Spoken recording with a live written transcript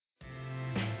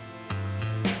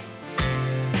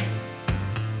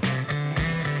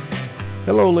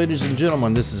Hello, ladies and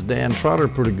gentlemen. This is Dan Trotter,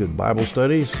 Pretty Good Bible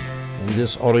Studies. In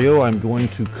this audio, I'm going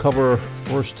to cover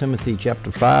 1 Timothy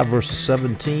chapter 5, verses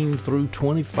 17 through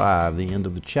 25, the end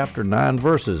of the chapter, 9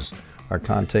 verses. Our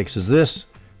context is this.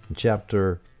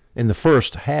 In the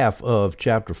first half of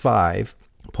chapter 5,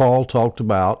 Paul talked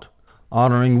about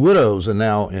honoring widows, and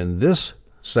now in this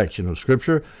section of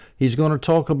Scripture, he's going to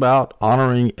talk about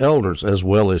honoring elders, as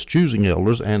well as choosing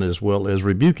elders, and as well as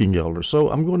rebuking elders. So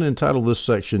I'm going to entitle this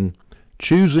section,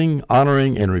 Choosing,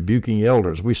 Honoring, and Rebuking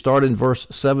Elders. We start in verse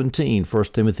 17, 1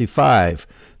 Timothy 5.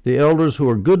 The elders who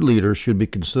are good leaders should be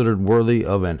considered worthy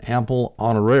of an ample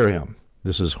honorarium.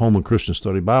 This is Holman Christian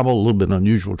Study Bible, a little bit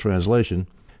unusual translation.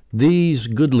 These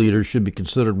good leaders should be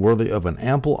considered worthy of an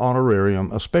ample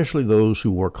honorarium, especially those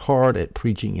who work hard at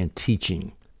preaching and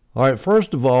teaching. All right,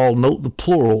 first of all, note the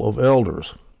plural of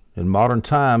elders. In modern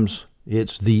times,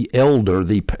 it's the elder,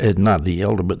 not the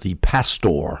elder, but the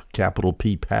pastor, capital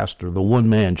P, pastor, the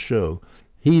one-man show.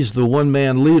 He's the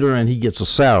one-man leader, and he gets a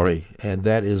salary, and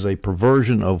that is a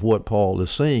perversion of what Paul is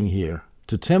saying here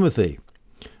to Timothy.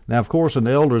 Now, of course, an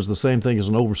elder is the same thing as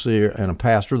an overseer and a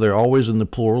pastor. They're always in the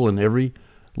plural in every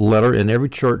letter, in every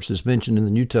church that's mentioned in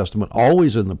the New Testament,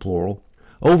 always in the plural.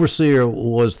 Overseer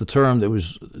was the term that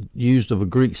was used of a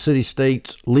Greek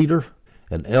city-state leader.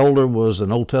 An elder was an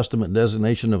Old Testament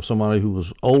designation of somebody who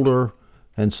was older,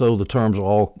 and so the terms are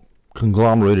all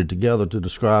conglomerated together to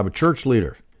describe a church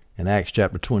leader. In Acts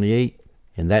chapter 28,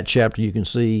 in that chapter you can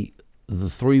see the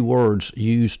three words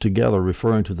used together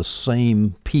referring to the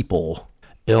same people: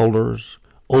 elders,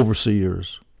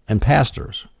 overseers, and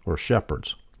pastors, or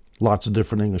shepherds. Lots of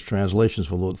different English translations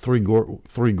for the three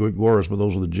Greek words, but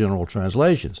those are the general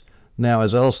translations. Now,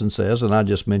 as Ellison says, and I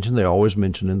just mentioned, they're always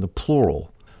mentioned in the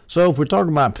plural. So if we're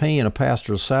talking about paying a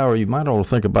pastor a salary, you might want to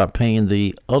think about paying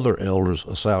the other elders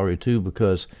a salary too,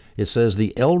 because it says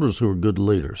the elders who are good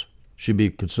leaders should be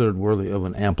considered worthy of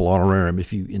an ample honorarium.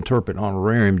 If you interpret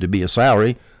honorarium to be a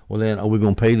salary, well then, are we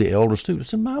going to pay the elders too?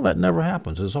 No, that never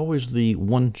happens. It's always the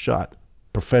one-shot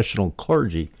professional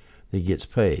clergy that gets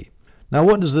paid. Now,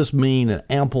 what does this mean, an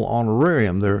ample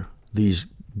honorarium these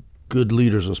good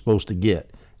leaders are supposed to get?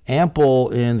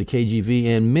 Ample in the KJV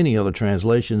and many other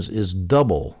translations is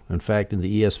double. In fact, in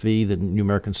the ESV, the New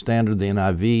American Standard, the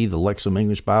NIV, the Lexham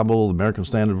English Bible, the American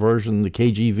Standard Version, the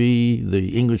KJV, the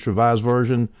English Revised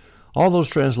Version, all those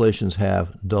translations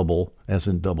have double, as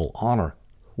in double honor.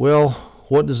 Well,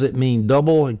 what does it mean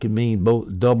double? It can mean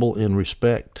both double in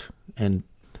respect, and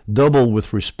double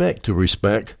with respect to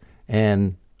respect,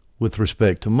 and with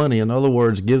respect to money. In other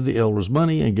words, give the elders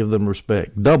money and give them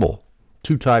respect. Double.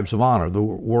 Two types of honor. The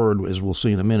word, as we'll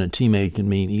see in a minute, time, can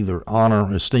mean either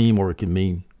honor, esteem, or it can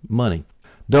mean money.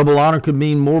 Double honor could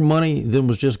mean more money than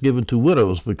was just given to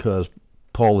widows, because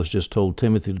Paul has just told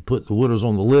Timothy to put the widows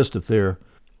on the list if they're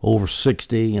over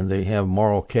 60 and they have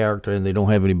moral character and they don't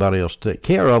have anybody else to take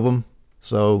care of them.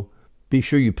 So be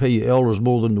sure you pay your elders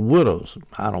more than the widows.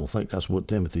 I don't think that's what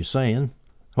Timothy's saying.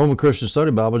 Holman Christian Study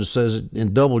Bible just says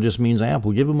in double just means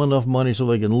ample. Give them enough money so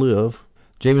they can live.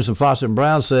 Jamieson, Fausset, and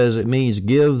Brown says it means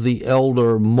give the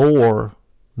elder more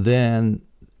than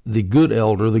the good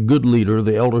elder, the good leader,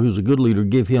 the elder who's a good leader,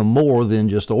 give him more than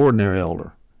just the ordinary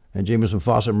elder. And Jamieson,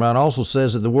 Fausset, and Brown also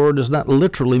says that the word does not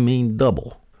literally mean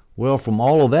double. Well, from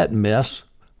all of that mess,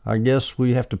 I guess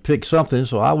we have to pick something.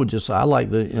 So I like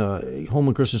the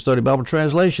Holman Christian Study Bible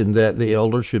translation, that the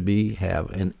elder should have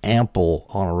an ample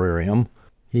honorarium.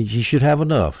 He should have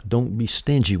enough. Don't be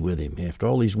stingy with him. After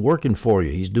all, he's working for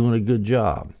you. He's doing a good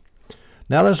job.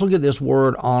 Now let's look at this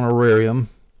word honorarium.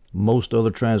 Most other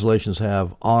translations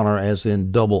have honor as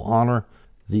in double honor.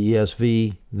 The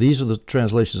ESV, these are the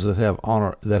translations that have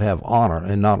honor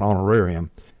and not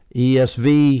honorarium.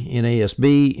 ESV,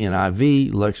 NASB,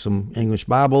 NIV, Lexham English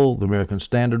Bible, the American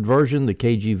Standard Version, the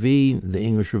KJV, the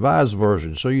English Revised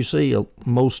Version. So you see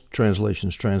most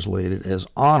translations translate it as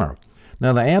honor.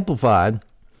 Now the Amplified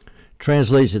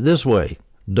translates it this way: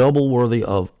 double worthy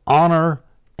of honor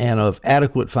and of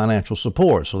adequate financial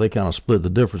support. So they kind of split the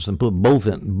difference and put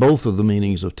both of the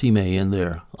meanings of time in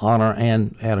there, honor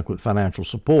and adequate financial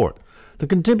support. The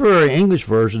Contemporary English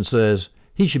Version says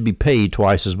he should be paid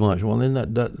twice as much. Well, then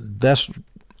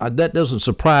that doesn't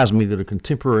surprise me that a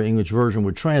Contemporary English Version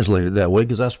would translate it that way,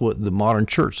 because that's what the modern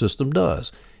church system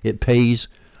does. It pays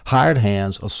hired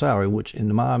hands a salary, which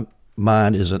in my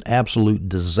mind is an absolute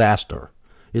disaster.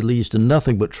 It leads to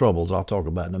nothing but troubles I'll talk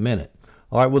about in a minute.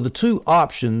 All right, well, the two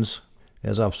options,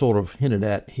 as I've sort of hinted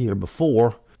at here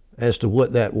before, as to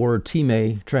what that word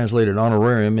time, translated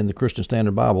honorarium in the Christian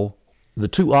Standard Bible, the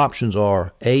two options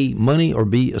are A, money, or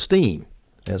B, esteem,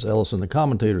 as Ellison the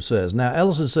commentator says. Now,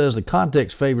 Ellison says the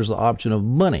context favors the option of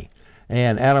money.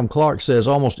 And Adam Clark says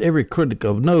almost every critic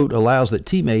of note allows that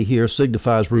time here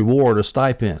signifies reward or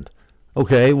stipend.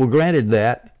 Okay, well, granted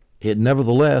that,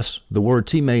 the word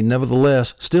time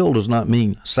nevertheless still does not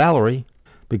mean salary,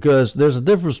 because there's a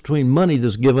difference between money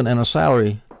that's given and a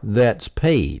salary that's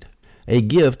paid. A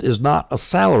gift is not a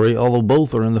salary, although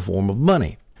both are in the form of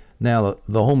money. Now,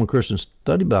 the Holman Christian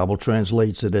Study Bible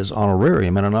translates it as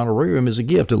honorarium, and an honorarium is a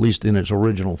gift, at least in its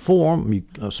original form.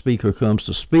 A speaker comes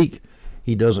to speak.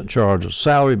 He doesn't charge a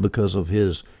salary because of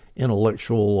his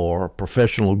intellectual or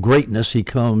professional greatness. He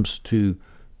comes to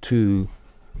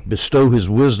bestow his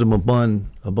wisdom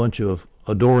upon a bunch of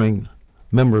adoring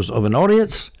members of an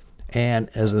audience, and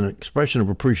as an expression of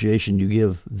appreciation, you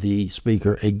give the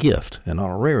speaker a gift, an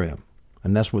honorarium.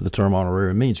 And that's what the term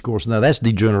honorarium means, of course. Now, that's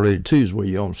degenerated, too, is where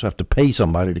you almost have to pay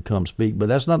somebody to come speak, but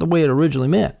that's not the way it originally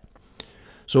meant.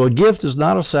 So a gift is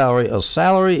not a salary. A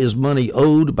salary is money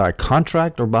owed by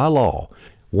contract or by law.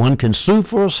 One can sue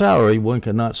for a salary. One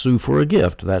cannot sue for a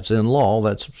gift. That's in law.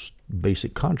 That's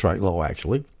basic contract law,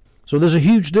 actually. So there's a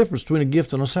huge difference between a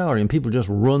gift and a salary, and people just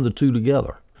run the two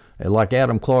together. And like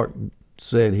Adam Clark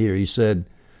said here, he said,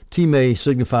 time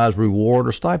signifies reward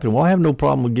or stipend. Well, I have no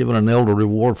problem with giving an elder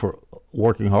reward for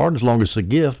working hard as long as it's a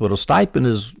gift, but a stipend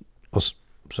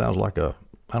sounds like I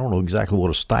don't know exactly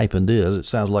what a stipend is. It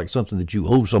sounds like something that you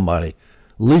owe somebody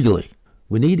legally.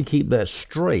 We need to keep that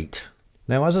straight.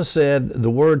 Now, as I said, the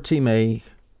word time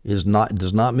does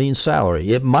not mean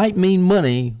salary. It might mean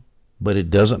money, but it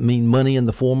doesn't mean money in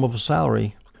the form of a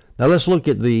salary. Now let's look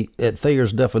at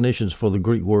Thayer's definitions for the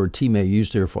Greek word time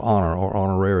used here for honor or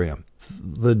honorarium.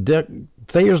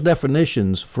 Thayer's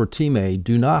definitions for time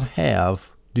do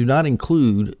not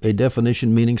include a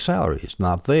definition meaning salary. It's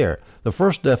not there. The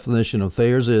first definition of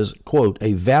Thayer's is, quote,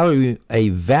 a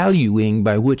valuing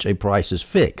by which a price is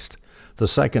fixed. The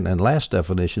second and last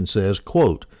definition says,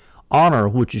 quote, honor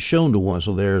which is shown to one.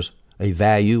 So there's a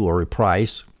value or a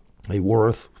price, a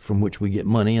worth from which we get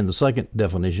money, and the second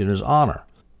definition is honor.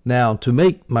 Now, to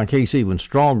make my case even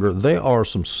stronger, there are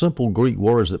some simple Greek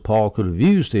words that Paul could have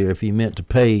used here if he meant to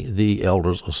pay the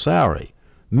elders a salary.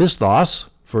 Misthos,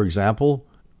 for example,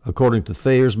 according to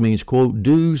Thayer's, means, quote,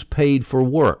 dues paid for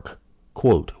work,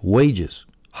 quote, wages,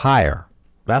 hire.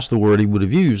 That's the word he would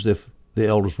have used if the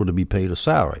elders were to be paid a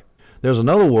salary. There's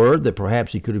another word that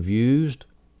perhaps he could have used,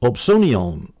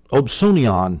 opsonion.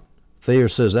 Thayer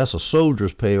says that's a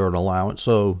soldier's pay or an allowance,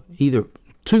 so either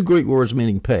two Greek words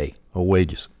meaning pay or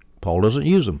wages. Paul doesn't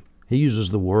use them. He uses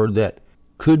the word that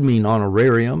could mean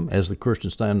honorarium, as the Christian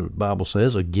Standard Bible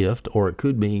says, a gift, or it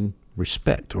could mean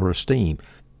respect or esteem.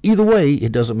 Either way,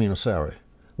 it doesn't mean a salary.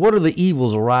 What are the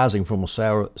evils arising from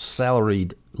a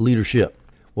salaried leadership?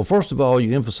 Well, first of all,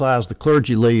 you emphasize the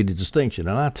clergy-laity distinction,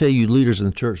 and I tell you, leaders in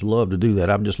the church love to do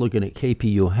that. I'm just looking at K.P.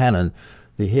 Yohanan,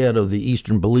 the head of the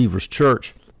Eastern Believers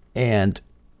Church, and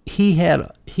he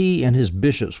and his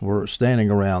bishops were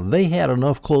standing around. They had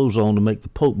enough clothes on to make the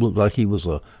Pope look like he was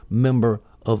a member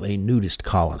of a nudist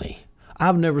colony.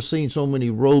 I've never seen so many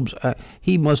robes. I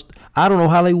don't know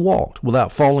how they walked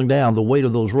without falling down. The weight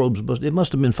of those robes, it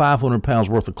must have been 500 pounds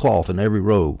worth of cloth in every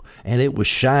robe. And it was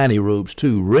shiny robes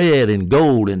too, red and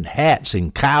gold, and hats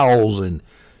and cowls and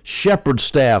shepherd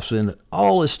staffs and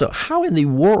all this stuff. How in the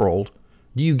world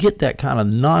do you get that kind of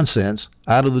nonsense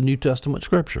out of the New Testament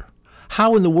scripture?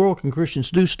 How in the world can Christians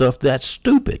do stuff that's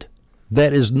stupid?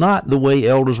 That is not the way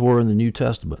elders were in the New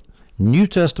Testament. New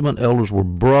Testament elders were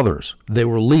brothers. They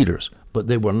were leaders, but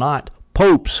they were not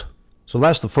popes. So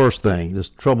that's the first thing. This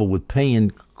trouble with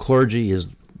paying clergy is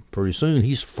pretty soon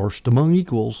he's first among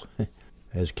equals.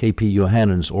 As K.P.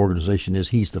 Yohanan's organization is,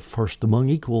 he's the first among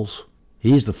equals.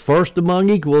 He's the first among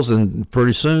equals, and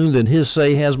pretty soon then his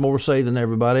say has more say than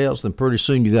everybody else. Then pretty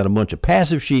soon you got a bunch of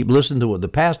passive sheep listening to what the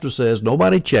pastor says.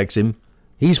 Nobody checks him.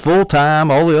 He's full-time.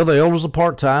 All the other elders are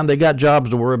part-time. They got jobs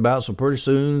to worry about. So pretty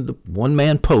soon the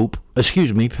one-man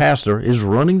pastor, is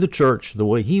running the church the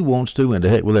way he wants to, and to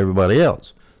heck with everybody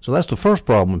else. So that's the first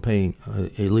problem in paying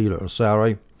a leader a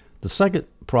salary. The second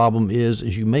problem is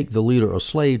you make the leader a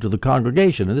slave to the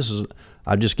congregation. And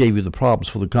I just gave you the problems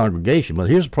for the congregation, but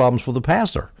here's problems for the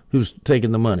pastor who's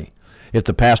taking the money. If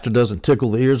the pastor doesn't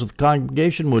tickle the ears of the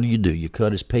congregation, what do? You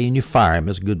cut his pay and you fire him,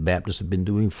 as good Baptists have been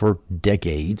doing for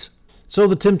decades. So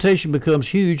the temptation becomes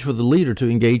huge for the leader to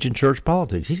engage in church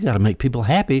politics. He's got to make people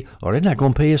happy, or they're not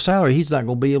going to pay his salary. He's not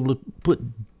going to be able to put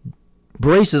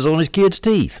braces on his kids'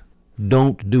 teeth.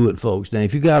 Don't do it, folks. Now,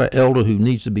 if you got an elder who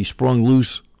needs to be sprung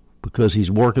loose because he's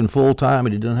working full-time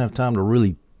and he doesn't have time to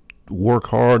really work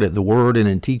hard at the word and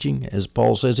in teaching, as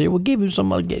Paul says here, well, give him some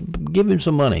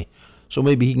money so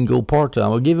maybe he can go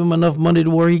part-time. Or give him enough money to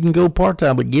where he can go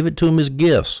part-time, but give it to him as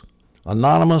gifts.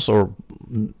 Anonymous or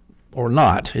or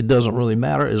not. It doesn't really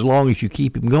matter as long as you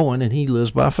keep him going and he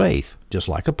lives by faith, just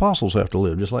like apostles have to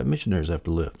live, just like missionaries have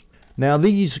to live. Now,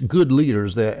 these good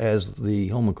leaders, that as the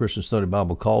Holman Christian Study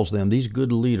Bible calls them, these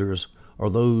good leaders are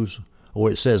those,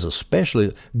 or it says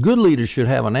especially, good leaders should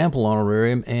have an ample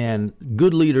honorarium, and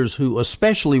good leaders who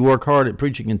especially work hard at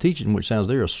preaching and teaching, which sounds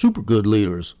they are super good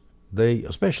leaders, they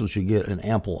especially should get an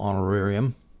ample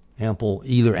honorarium,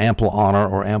 either ample honor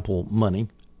or ample money.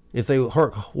 If they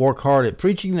work hard at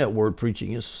preaching, that word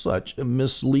preaching is such a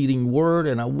misleading word,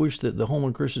 and I wish that the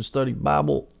Holman Christian Study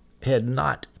Bible had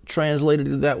not translated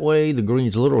it that way. The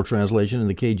Green's literal translation in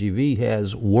the KJV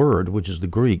has word, which is the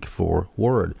Greek for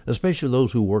word, especially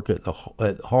those who work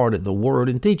hard at the word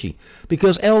and teaching,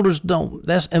 because elders don't.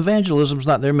 Evangelism's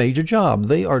not their major job.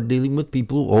 They are dealing with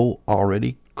people who are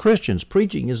already Christians.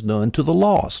 Preaching is done to the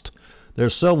lost.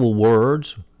 There's several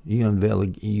words.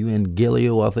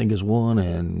 Euangelio, I think, is one,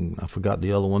 and I forgot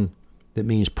the other one, that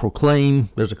means proclaim.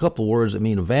 There's a couple of words that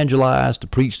mean evangelize, to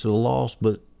preach to the lost,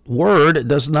 but word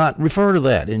does not refer to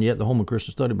that, and yet the Holman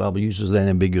Christian Study Bible uses that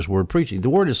ambiguous word preaching. The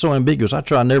word is so ambiguous, I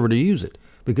try never to use it,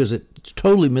 because it's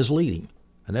totally misleading.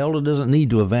 An elder doesn't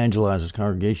need to evangelize his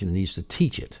congregation, he needs to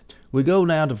teach it. We go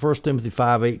now to 1 Timothy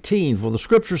 5:18. For the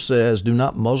Scripture says, do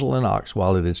not muzzle an ox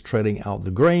while it is treading out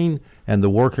the grain, and the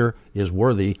worker is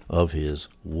worthy of his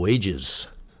wages.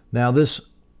 Now this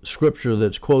Scripture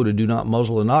that's quoted, do not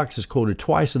muzzle an ox, is quoted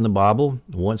twice in the Bible,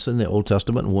 once in the Old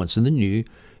Testament and once in the New.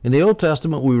 In the Old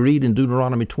Testament, we read in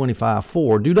Deuteronomy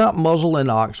 25:4, do not muzzle an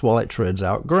ox while it treads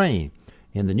out grain.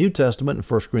 In the New Testament, in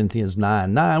 1 Corinthians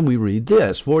 9:9, we read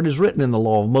this, for it is written in the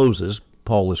law of Moses,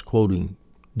 Paul is quoting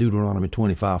Deuteronomy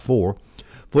 25:4,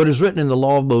 for it is written in the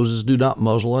law of Moses, do not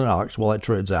muzzle an ox while it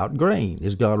treads out grain.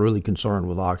 Is God really concerned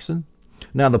with oxen?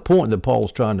 Now, the point that Paul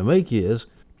is trying to make is,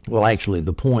 well, actually,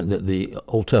 the point that the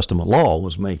Old Testament law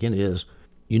was making is,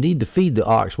 you need to feed the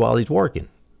ox while he's working.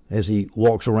 As he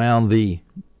walks around the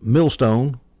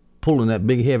millstone, pulling that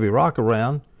big heavy rock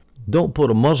around, don't put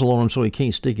a muzzle on him so he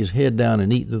can't stick his head down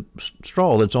and eat the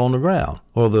straw that's on the ground,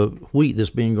 or the wheat that's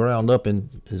being ground up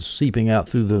and is seeping out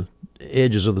through the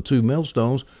edges of the two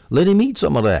millstones. Let him eat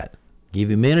some of that. Give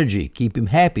him energy. Keep him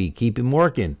happy. Keep him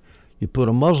working. You put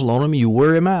a muzzle on him, you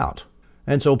wear him out.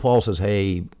 And so Paul says,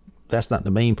 hey, that's not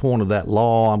the main point of that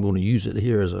law. I'm going to use it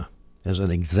here as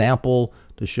an example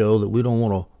to show that we don't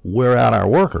want to wear out our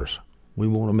workers. We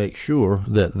want to make sure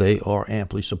that they are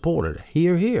amply supported.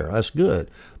 Here, that's good.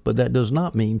 But that does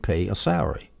not mean pay a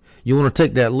salary. You want to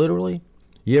take that literally?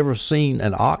 You ever seen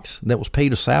an ox that was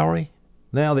paid a salary?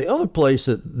 Now, the other place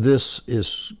that this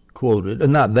is quoted,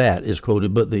 and not that is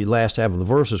quoted, but the last half of the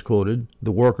verse is quoted,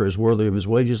 the worker is worthy of his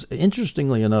wages.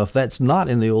 Interestingly enough, that's not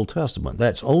in the Old Testament.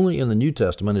 That's only in the New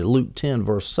Testament in Luke 10,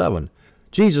 verse 7.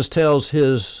 Jesus tells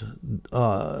his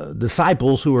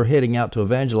disciples who are heading out to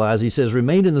evangelize, he says,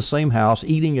 remain in the same house,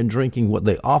 eating and drinking what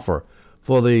they offer,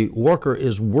 for the worker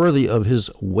is worthy of his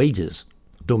wages.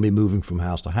 Don't be moving from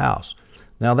house to house.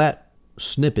 Now that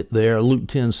snippet there, Luke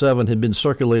 10:7, had been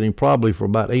circulating probably for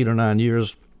about 8 or 9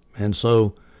 years, and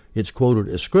so it's quoted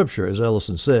as Scripture, as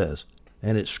Ellison says.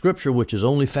 And it's Scripture which is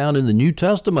only found in the New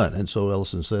Testament. And so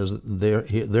Ellison says,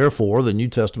 therefore, the New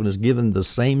Testament is given the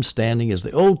same standing as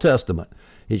the Old Testament.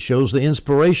 It shows the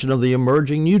inspiration of the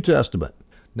emerging New Testament.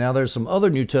 Now, there's some other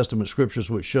New Testament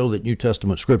Scriptures which show that New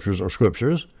Testament Scriptures are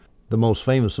Scriptures, the most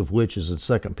famous of which is in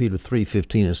 2 Peter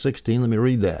 3:15 and 16. Let me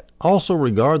read that. Also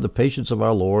regard the patience of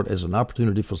our Lord as an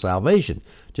opportunity for salvation,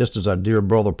 just as our dear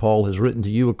brother Paul has written to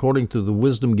you according to the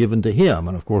wisdom given to him.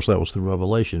 And of course that was through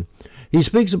Revelation. He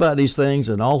speaks about these things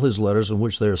in all his letters, in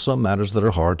which there are some matters that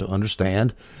are hard to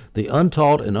understand. The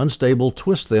untaught and unstable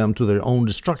twist them to their own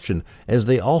destruction, as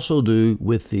they also do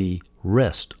with the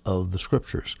rest of the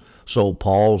Scriptures. So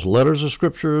Paul's letters are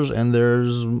Scriptures, and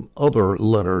there's other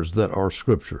letters that are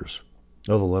Scriptures.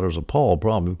 Other letters of Paul,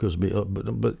 probably, because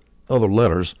but other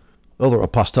letters, other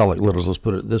apostolic letters, let's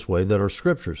put it this way, that are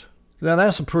Scriptures. Now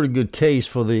that's a pretty good case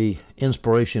for the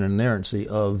inspiration and inerrancy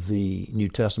of the New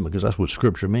Testament, because that's what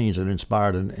Scripture means, an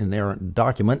inspired and inerrant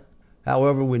document.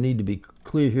 However, we need to be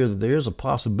clear here that there is a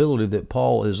possibility that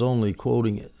Paul is only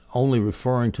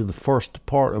referring to the first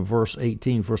part of verse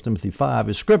 18, 1 Timothy 5,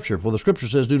 is Scripture. For the Scripture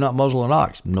says, do not muzzle an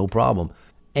ox. No problem.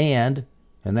 And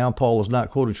now Paul is not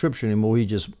quoting Scripture anymore. He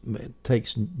just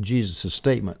takes Jesus'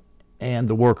 statement, and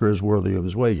the worker is worthy of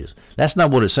his wages. That's not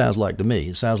what it sounds like to me.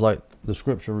 It sounds like the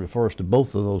Scripture refers to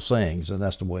both of those sayings, and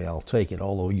that's the way I'll take it,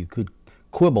 although you could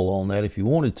quibble on that if you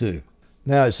wanted to.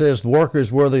 Now it says the worker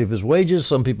is worthy of his wages.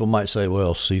 Some people might say,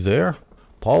 well, see there,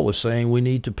 Paul is saying we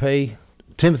need to pay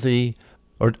Timothy,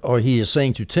 or he is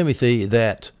saying to Timothy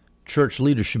that church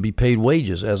leaders should be paid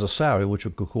wages as a salary, which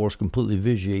would, of course, completely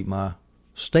vitiate my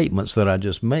statements that I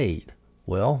just made.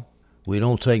 Well, we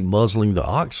don't take muzzling the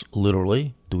ox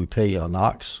literally. Do we pay an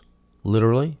ox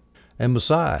literally? And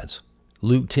besides,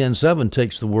 Luke 10:7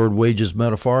 takes the word wages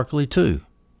metaphorically too,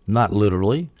 not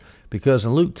literally, because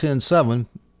in Luke 10:7,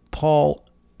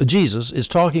 Jesus is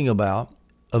talking about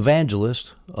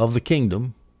evangelists of the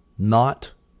kingdom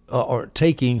not or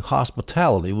taking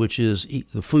hospitality, which is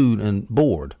the food and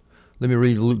board. Let me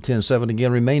read Luke 10:7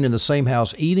 again. Remain in the same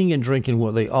house, eating and drinking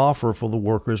what they offer, for the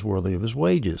worker is worthy of his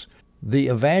wages. The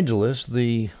evangelists,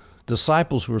 the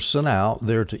disciples who were sent out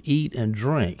there to eat and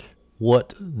drink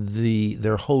what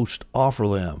their host offer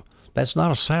them. That's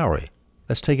not a salary.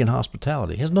 That's taking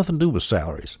hospitality. It has nothing to do with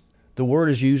salaries. The word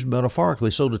is used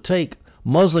metaphorically. So to take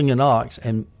muzzling an ox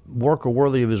and worker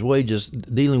worthy of his wages,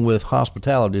 dealing with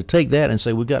hospitality, to take that and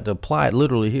say we've got to apply it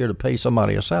literally here to pay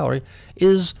somebody a salary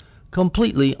is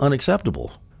completely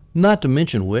unacceptable. Not to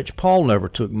mention which, Paul never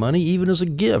took money, even as a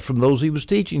gift, from those he was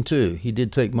teaching to. He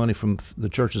did take money from the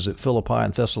churches at Philippi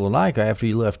and Thessalonica after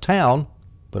he left town,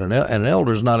 but an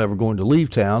elder is not ever going to leave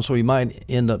town, so he might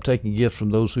end up taking gifts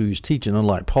from those who he's teaching,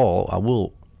 unlike Paul. I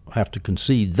will have to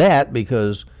concede that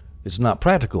because it's not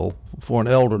practical for an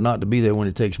elder not to be there when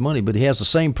he takes money, but he has the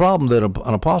same problem that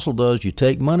an apostle does. You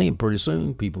take money, and pretty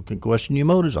soon people can question your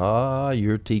motives.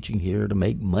 You're teaching here to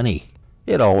make money.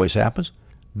 It always happens.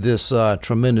 This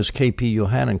tremendous K.P.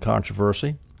 Yohanan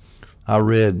controversy, I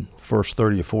read first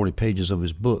 30 or 40 pages of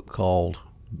his book called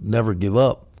Never Give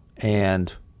Up,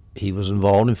 and he was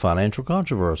involved in financial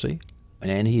controversy,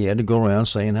 and he had to go around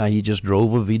saying how he just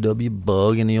drove a VW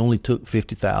Bug and he only took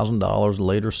 $50,000,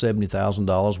 later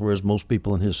 $70,000, whereas most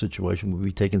people in his situation would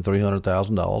be taking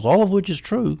 $300,000, all of which is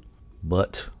true,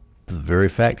 but the very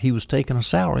fact he was taking a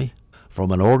salary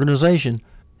from an organization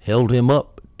held him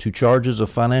up to charges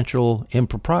of financial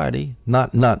impropriety.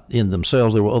 Not in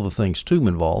themselves, there were other things too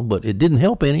involved, but it didn't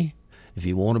help any. If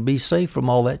you want to be safe from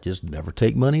all that, just never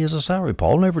take money as a salary.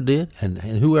 Paul never did, and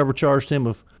whoever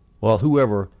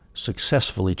whoever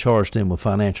successfully charged him with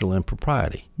financial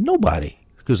impropriety? Nobody,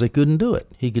 because they couldn't do it.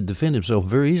 He could defend himself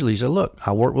very easily. He said, look,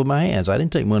 I work with my hands. I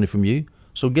didn't take money from you,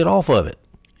 so get off of it.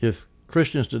 If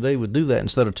Christians today would do that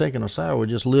instead of taking a salary,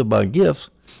 just live by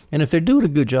gifts, and if they're doing a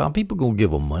good job, people are going to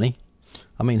give them money.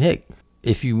 I mean, heck,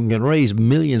 if you can raise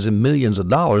millions and millions of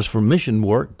dollars for mission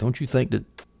work, don't you think that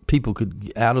people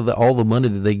could, out of all the money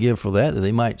that they give for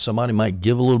that, somebody might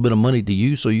give a little bit of money to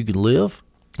you so you can live?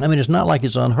 I mean, it's not like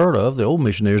it's unheard of. The old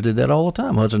missionaries did that all the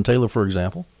time. Hudson Taylor, for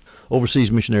example.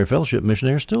 Overseas Missionary Fellowship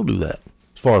missionaries still do that.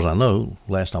 As far as I know,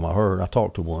 last time I heard, I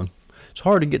talked to one. It's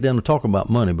hard to get them to talk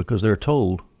about money because they're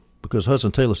told, because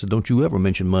Hudson Taylor said, don't you ever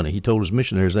mention money. He told his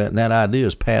missionaries that, and that idea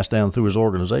is passed down through his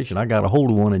organization. I got a hold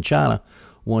of one in China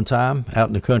one time out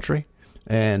in the country,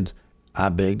 and I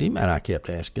begged him, and I kept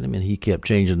asking him, and he kept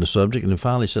changing the subject, and then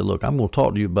finally said, look, I'm going to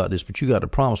talk to you about this, but you got to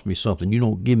promise me something. You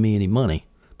don't give me any money,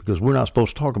 because we're not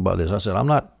supposed to talk about this. I said, I'm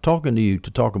not talking to you to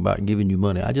talk about giving you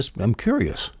money. I'm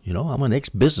curious. I'm an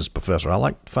ex-business professor. I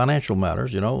like financial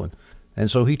matters, and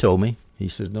so he told me, he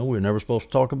said, no, we're never supposed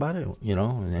to talk about it,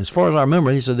 and as far as I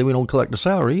remember, he said that we don't collect a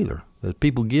salary either, that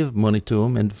people give money to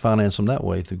them and finance them that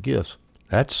way through gifts.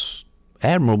 That's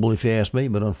admirable if you ask me,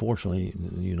 but unfortunately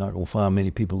you're not going to find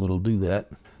many people that'll do that.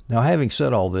 Now, having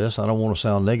said all this, I don't want to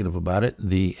sound negative about it.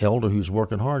 The elder who's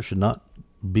working hard should not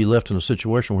be left in a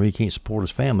situation where he can't support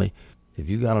his family. If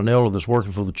you got an elder that's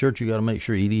working for the church, you got to make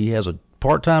sure he has a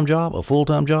part-time job, a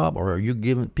full-time job, or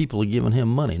people are giving him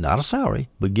money, not a salary,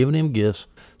 but giving him gifts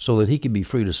so that he can be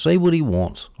free to say what he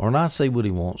wants or not say what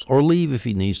he wants or leave if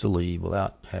he needs to leave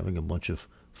without having a bunch of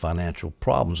financial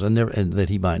problems, and that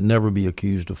he might never be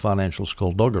accused of financial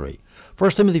skullduggery.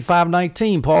 1 Timothy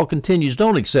 5:19, Paul continues,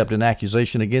 don't accept an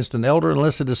accusation against an elder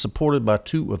unless it is supported by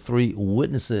 2 or 3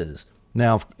 witnesses.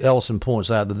 Now, Ellison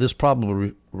points out that this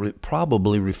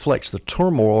probably reflects the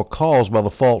turmoil caused by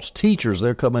the false teachers.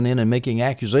 They're coming in and making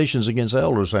accusations against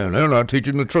elders, saying they're not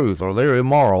teaching the truth or they're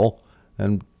immoral.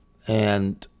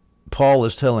 And Paul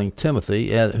is telling Timothy,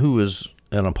 who is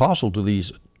an apostle to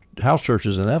these house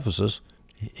churches in Ephesus,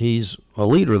 he's a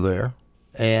leader there,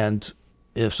 and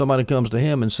if somebody comes to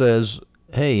him and says,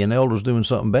 hey, an elder's doing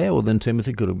something bad, well, then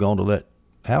Timothy could have gone to that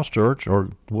house church, or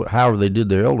however they did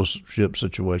their eldership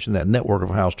situation, that network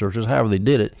of house churches, however they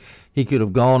did it, he could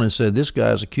have gone and said, this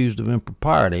guy's accused of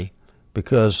impropriety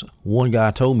because one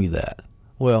guy told me that.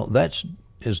 Well,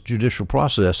 his judicial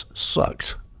process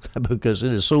sucks. Because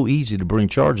it is so easy to bring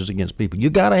charges against people.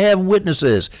 You got to have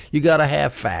witnesses. You got to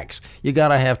have facts. You got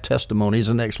to have testimony. As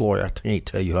an ex-lawyer, I can't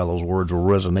tell you how those words will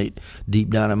resonate deep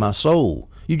down in my soul.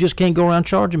 You just can't go around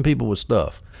charging people with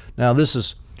stuff. Now, this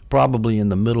is probably in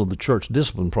the middle of the church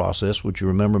discipline process, which you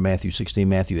remember Matthew 16,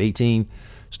 Matthew 18.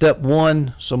 Step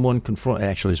 1,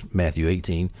 actually it's Matthew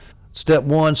 18. Step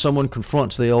 1, someone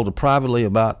confronts the elder privately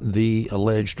about the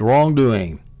alleged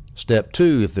wrongdoing. Step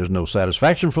 2, if there's no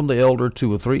satisfaction from the elder,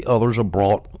 2 or 3 others are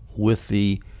brought with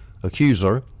the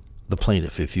accuser, the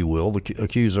plaintiff, if you will, the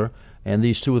accuser, and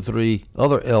these 2 or 3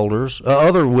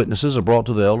 other witnesses are brought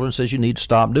to the elder and says, you need to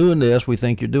stop doing this, we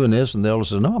think you're doing this, and the elder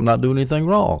says, no, I'm not doing anything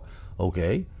wrong.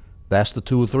 Okay, that's the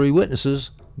 2 or 3 witnesses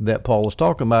that Paul is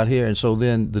talking about here, and so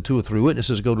then the 2 or 3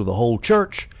 witnesses go to the whole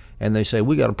church, and they say,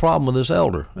 we got a problem with this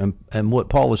elder. And what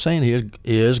Paul is saying here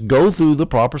is go through the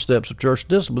proper steps of church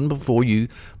discipline before you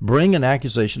bring an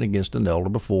accusation against an elder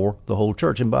before the whole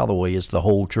church. And by the way, it's the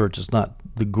whole church. It's not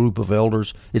the group of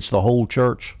elders. It's the whole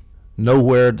church.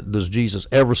 Nowhere does Jesus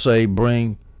ever say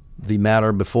bring the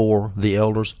matter before the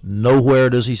elders.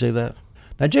 Nowhere does he say that.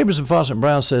 Now, Jamieson, Fausset, and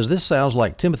Brown says this sounds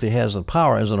like Timothy has the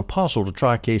power as an apostle to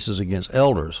try cases against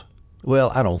elders.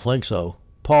 Well, I don't think so.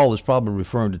 Paul is probably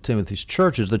referring to Timothy's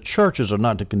churches. The churches are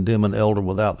not to condemn an elder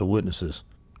without the witnesses.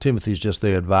 Timothy's just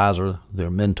their advisor, their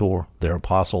mentor, their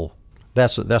apostle.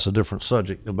 That's a different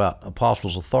subject about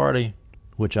apostles' authority,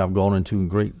 which I've gone into in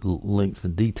great length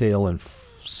and detail in,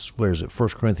 1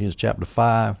 Corinthians chapter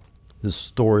 5. This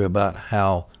story about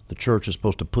how the church is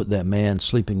supposed to put that man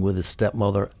sleeping with his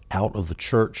stepmother out of the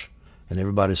church. And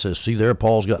everybody says, see there,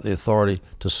 Paul's got the authority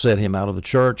to set him out of the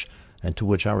church. And to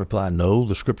which I reply, no,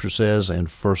 the scripture says in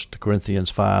 1 Corinthians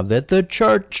 5 that the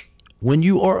church, when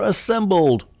you are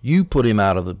assembled, you put him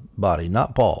out of the body,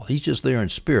 not Paul. He's just there in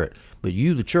spirit. But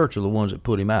you, the church, are the ones that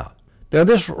put him out. Now,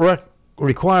 this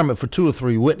requirement for 2 or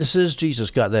 3 witnesses, Jesus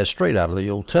got that straight out of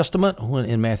the Old Testament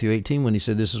in Matthew 18 when he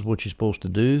said this is what you're supposed to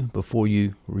do before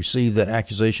you receive that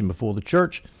accusation before the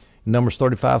church. Numbers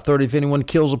 35:30, if anyone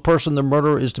kills a person, the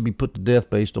murderer is to be put to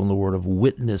death based on the word of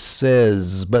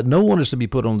witnesses. But no one is to be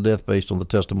put on death based on the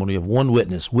testimony of one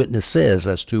witness. Witness says,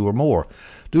 that's 2 or more.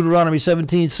 Deuteronomy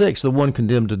 17:6, the one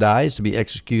condemned to die is to be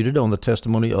executed on the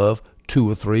testimony of 2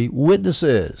 or 3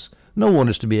 witnesses. No one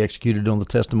is to be executed on the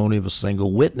testimony of a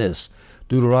single witness.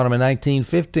 Deuteronomy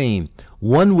 19:15,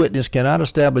 one witness cannot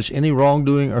establish any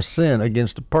wrongdoing or sin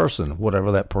against a person,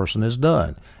 whatever that person has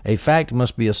done. A fact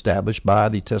must be established by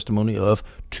the testimony of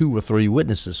 2 or 3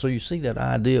 witnesses. So you see that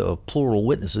idea of plural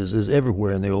witnesses is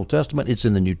everywhere in the Old Testament. It's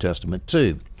in the New Testament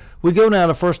too. We go now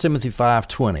to 1 Timothy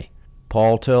 5:20.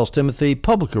 Paul tells Timothy,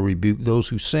 publicly rebuke those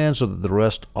who sin so that the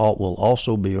rest will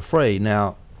also be afraid.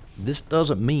 Now, this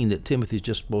doesn't mean that Timothy's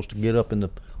just supposed to get up in the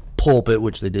pulpit,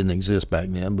 which they didn't exist back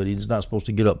then, but he's not supposed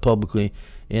to get up publicly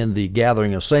in the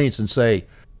gathering of saints and say,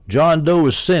 John Doe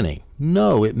is sinning.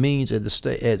 No, it means at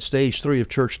stage 3 of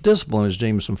church discipline, as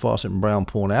Jamieson, Fausset, and Brown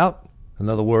point out. In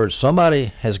other words,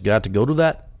 somebody has got to go to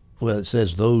that. Well, it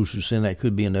says those who sin, that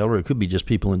could be an elder. It could be just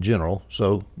people in general.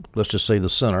 So let's just say the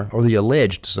sinner or the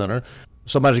alleged sinner.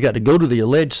 Somebody's got to go to the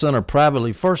alleged sinner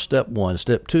privately first, step 1.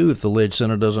 Step 2, if the alleged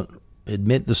sinner doesn't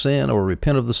admit the sin or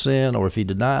repent of the sin, or if he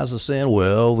denies the sin,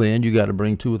 well, then you got to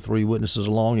bring 2 or 3 witnesses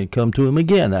along and come to him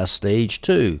again. That's stage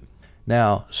 2.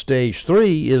 Now, stage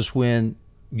 3 is when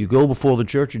you go before the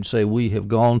church and say, I've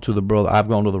gone to the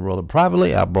brother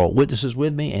privately, I brought witnesses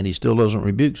with me, and he still doesn't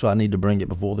rebuke, so I need to bring it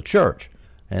before the church.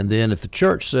 And then if the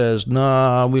church says,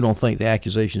 nah, we don't think the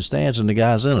accusation stands, and the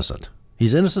guy's innocent.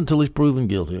 He's innocent until he's proven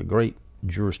guilty. A great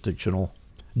jurisprudential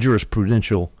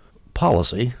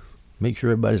policy. Make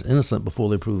sure everybody's innocent before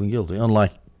they're proven guilty.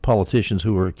 Unlike politicians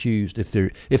who are accused, if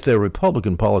they're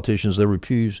Republican politicians, they're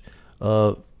accused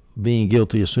of being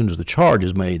guilty as soon as the charge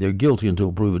is made. They're guilty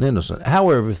until proven innocent.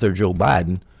 However, if they're Joe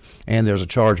Biden and there's a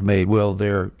charge made, well,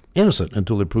 they're innocent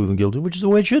until they're proven guilty, which is the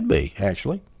way it should be,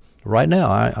 actually. Right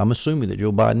now, I'm assuming that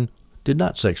Joe Biden did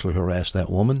not sexually harass that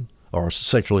woman or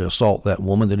sexually assault that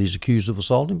woman that he's accused of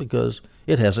assaulting because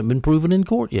it hasn't been proven in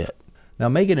court yet. Now,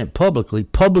 making it publicly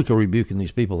rebuking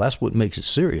these people, that's what makes it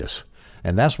serious.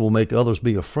 And that's what will make others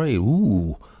be afraid.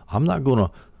 Ooh, I'm not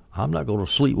gonna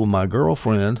sleep with my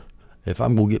girlfriend if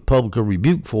I'm going to get publicly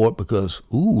rebuked for it because,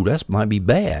 ooh, that might be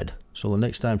bad. So the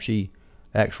next time she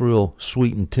acts real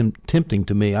sweet and tempting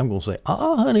to me, I'm going to say,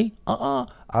 honey, I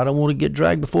don't want to get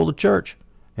dragged before the church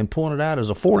and pointed out as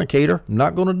a fornicator. I'm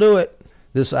not going to do it.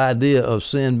 This idea of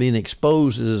sin being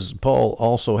exposed is, Paul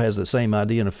also has the same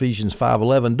idea in Ephesians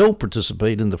 5:11. Don't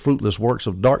participate in the fruitless works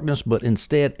of darkness, but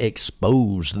instead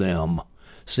expose them.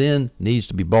 Sin needs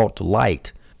to be brought to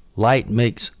light. Light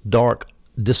makes dark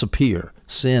disappear.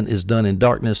 Sin is done in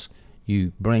darkness.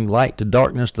 You bring light to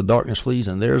darkness, the darkness flees,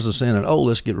 and there's the sin, and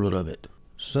let's get rid of it.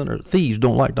 Thieves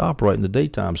don't like to operate in the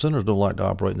daytime. Sinners don't like to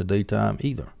operate in the daytime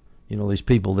either. You know, these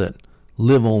people that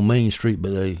live on Main Street,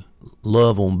 but they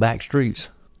love on back streets.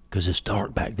 because it's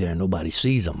dark back there and nobody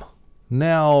sees them.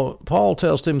 Now, Paul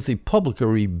tells Timothy, publicly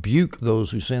rebuke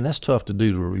those who sin. That's tough to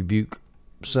do, to rebuke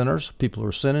sinners, people who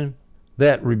are sinning.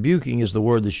 That rebuking is the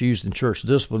word that's used in church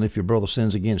discipline. If your brother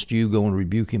sins against you, go and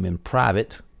rebuke him in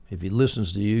private. If he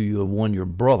listens to you, you have won your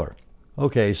brother.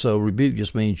 Okay, so rebuke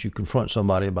just means you confront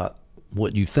somebody about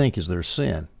what you think is their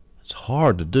sin. It's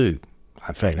hard to do.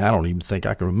 In fact, I don't even think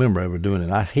I can remember ever doing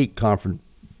it. I hate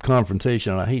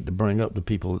confrontation, and I hate to bring up to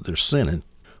people that they're sinning.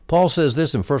 Paul says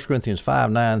this in 1 Corinthians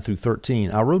 5:9 through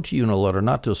 13. I wrote to you in a letter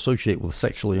not to associate with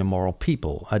sexually immoral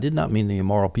people. I did not mean the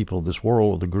immoral people of this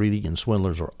world, or the greedy and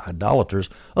swindlers or idolaters.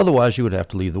 Otherwise, you would have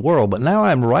to leave the world. But now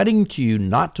I am writing to you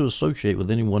not to associate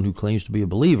with anyone who claims to be a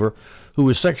believer, who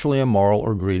is sexually immoral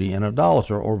or greedy, an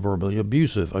idolater or verbally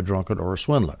abusive, a drunkard or a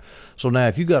swindler. So now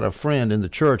if you got a friend in the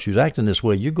church who's acting this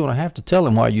way, you're going to have to tell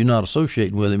him why you're not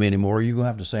associating with him anymore. You're going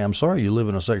to have to say, I'm sorry, you're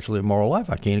living a sexually immoral life.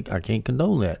 I can't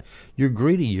condone that. You're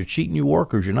greedy. You're cheating your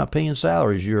workers. You're not paying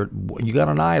salaries. You got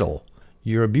an idol.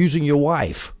 You're abusing your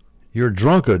wife. You're a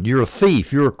drunkard. You're a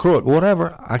thief. You're a crook.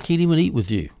 Whatever. I can't even eat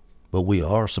with you. But we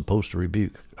are supposed to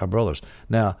rebuke our brothers.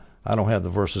 Now, I don't have the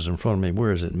verses in front of me.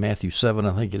 Where is it? Matthew 7,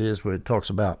 I think it is, where it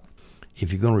talks about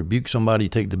if you're going to rebuke somebody,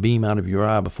 take the beam out of your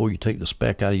eye before you take the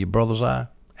speck out of your brother's eye.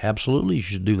 Absolutely, you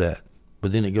should do that.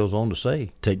 But then it goes on to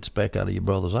say, take the speck out of your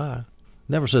brother's eye.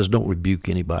 Never says don't rebuke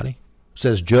anybody. It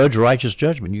says judge righteous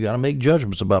judgment. You got to make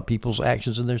judgments about people's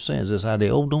actions and their sins. This idea,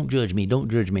 don't judge me, don't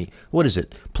judge me. What is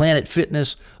it? Planet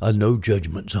Fitness, a no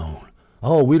judgment zone.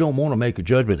 Oh, we don't want to make a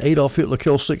judgment. Adolf Hitler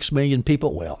killed 6 million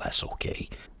people. Well, that's okay.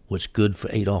 What's good for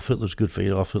Adolf Hitler is good for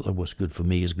Adolf Hitler. What's good for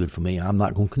me is good for me. I'm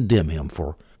not going to condemn him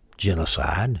for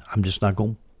genocide. I'm just not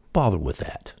going to bother with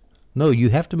that. No, you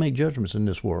have to make judgments in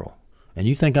this world. And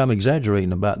you think I'm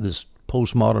exaggerating about this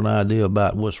postmodern idea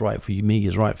about what's right for me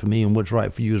is right for me and what's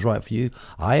right for you is right for you.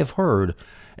 I have heard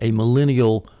a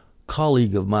millennial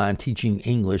colleague of mine teaching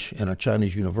English in a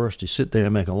Chinese university sit there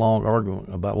and make a long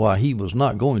argument about why he was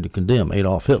not going to condemn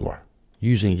Adolf Hitler,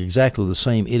 using exactly the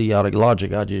same idiotic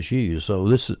logic I just used. So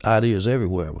this idea is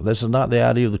everywhere. Well, this is not the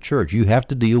idea of the church. You have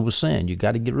to deal with sin. You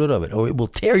got to get rid of it, or it will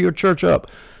tear your church up,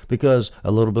 because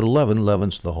a little bit of leaven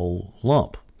leavens the whole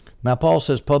lump. Now, Paul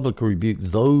says publicly rebuke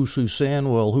those who sin.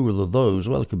 Well, who are the those?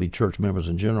 Well, it could be church members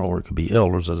in general, or it could be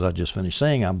elders, as I just finished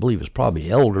saying. I believe it's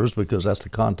probably elders, because that's the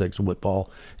context of what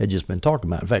Paul had just been talking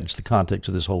about. In fact, it's the context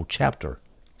of this whole chapter.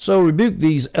 So rebuke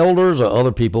these elders, or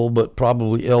other people, but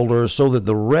probably elders, so that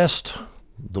the rest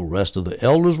of the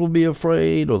elders will be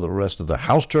afraid, or the rest of the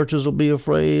house churches will be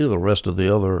afraid, or the rest of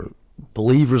the other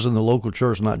believers in the local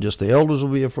church, not just the elders,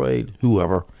 will be afraid.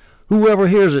 Whoever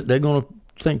hears it, they're going to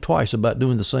think twice about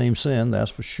doing the same sin,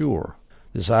 that's for sure.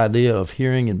 This idea of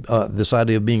hearing and this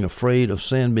idea of being afraid of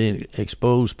sin being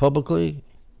exposed publicly,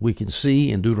 we can see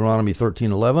in Deuteronomy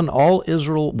 13:11, all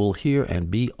Israel will hear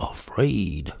and be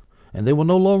afraid, and they will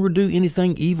no longer do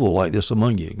anything evil like this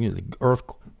among you. The earth,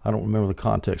 I don't remember the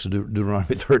context of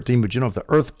Deuteronomy 13, but if the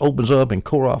earth opens up and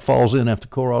Korah falls in after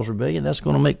Korah's rebellion, that's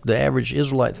going to make the average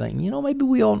Israelite think, maybe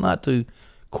we ought not to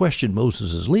question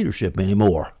Moses' leadership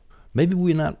anymore. Maybe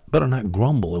we better not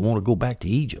grumble and want to go back to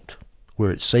Egypt,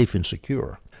 where it's safe and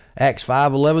secure. Acts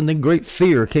 5:11, then great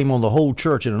fear came on the whole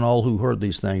church and on all who heard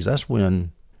these things. That's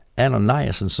when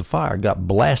Ananias and Sapphira got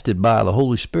blasted by the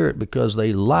Holy Spirit because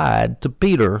they lied to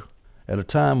Peter at a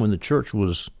time when the church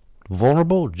was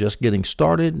vulnerable, just getting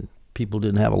started. People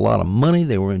didn't have a lot of money.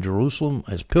 They were in Jerusalem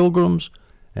as pilgrims,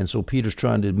 and so Peter's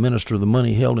trying to administer the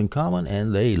money held in common,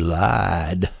 and they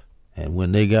lied. And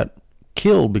when they got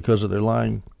killed because of their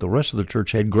lying, the rest of the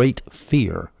church had great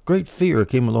fear. Great fear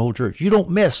came on the whole church. You don't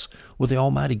mess with the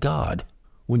Almighty God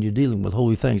when you're dealing with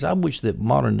holy things. I wish that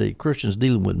modern day Christians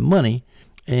dealing with money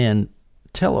and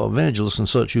televangelists and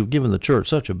such who've given the church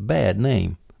such a bad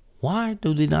name, why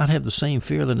do they not have the same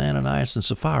fear that Ananias and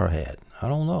Sapphira had? I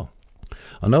don't know.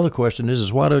 Another question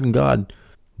is why doesn't God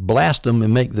blast them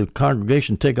and make the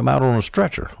congregation take them out on a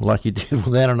stretcher like he did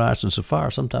with Ananias and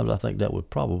Sapphira? Sometimes I think that would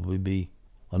probably be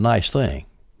a nice thing,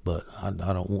 but I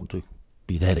don't want to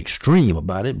be that extreme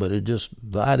about it, but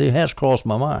the idea has crossed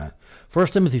my mind. 1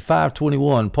 Timothy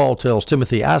 5:21, Paul tells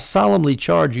Timothy, I solemnly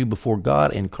charge you before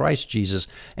God and Christ Jesus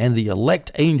and the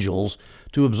elect angels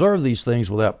to observe these things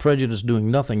without prejudice, doing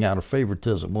nothing out of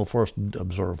favoritism. Well, first,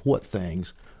 observe what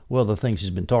things? Well, the things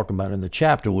he's been talking about in the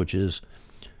chapter, which is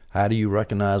how do you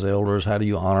recognize elders, how do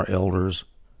you honor elders,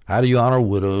 how do you honor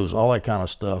widows, all that kind of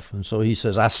stuff. And so he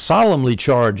says, I solemnly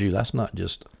charge you. That's not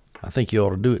just, I think you ought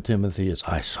to do it, Timothy. It's,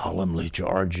 I solemnly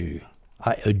charge you.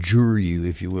 I adjure you,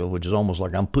 if you will, which is almost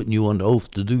like I'm putting you under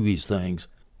oath to do these things.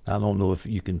 I don't know if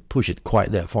you can push it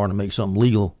quite that far to make something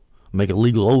legal, make a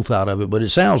legal oath out of it, but it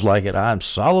sounds like it. I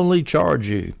solemnly charge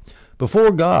you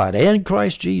before God and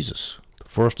Christ Jesus, the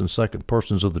first and second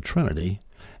persons of the Trinity,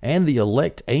 and the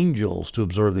elect angels to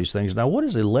observe these things. Now, what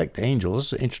is elect angels?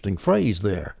 That's an interesting phrase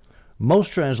there.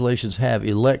 Most translations have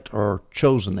elect or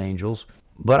chosen angels,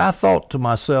 but I thought to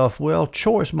myself, well,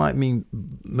 choice might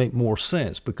make more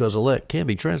sense, because elect can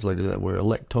be translated that way.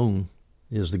 Electone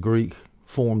is the Greek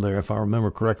form there, if I remember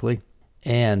correctly.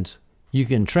 And you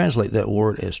can translate that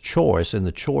word as choice, and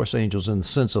the choice angels in the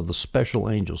sense of the special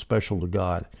angel, special to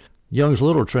God. Young's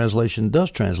Literal Translation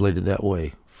does translate it that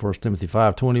way. 1 Timothy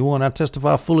 5:21, I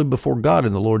testify fully before God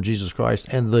and the Lord Jesus Christ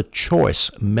and the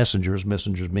choice messengers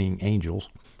being angels,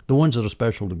 the ones that are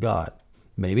special to God,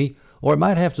 maybe. Or it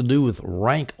might have to do with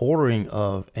rank ordering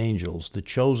of angels, the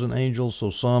chosen angels, so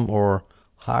some are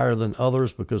higher than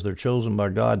others because they're chosen by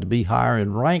God to be higher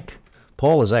in rank.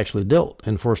 Paul has actually dealt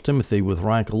in 1 Timothy with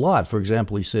rank a lot. For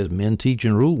example, he says men teach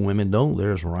and rule, women don't.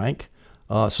 There's rank.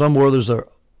 Some elders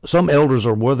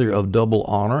are worthy of double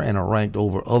honor and are ranked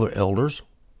over other elders.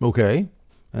 Okay,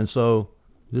 and so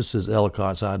this is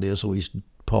Ellicott's idea, so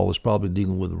Paul is probably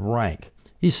dealing with rank.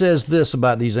 He says this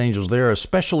about these angels: they are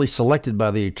especially selected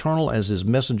by the Eternal as his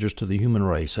messengers to the human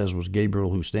race, as was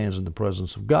Gabriel, who stands in the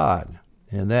presence of God.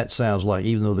 And that sounds like,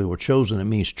 even though they were chosen, it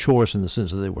means choice in the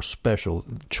sense that they were special.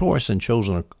 Choice and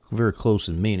chosen are very close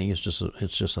in meaning. It's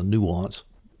just a nuance.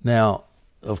 Now,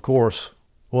 of course,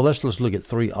 well, let's look at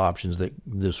three options that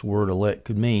this word elect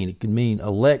could mean. It could mean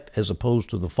elect as opposed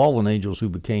to the fallen angels who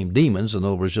became demons. In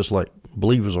other words, just like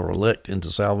believers are elect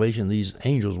into salvation, these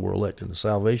angels were elect into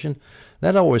salvation.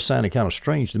 That always sounded kind of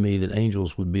strange to me, that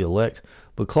angels would be elect.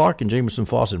 But Clark and Jameson,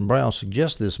 Fawcett, and Brown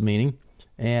suggest this meaning.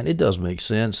 And it does make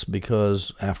sense,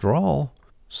 because, after all,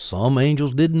 some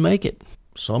angels didn't make it.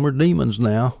 Some are demons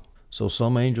now. So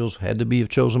some angels had to be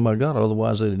chosen by God,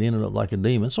 otherwise they'd ended up like a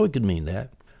demon. So it could mean that.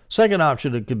 Second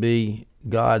option, it could be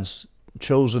God's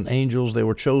chosen angels. They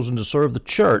were chosen to serve the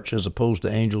church, as opposed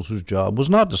to angels whose job was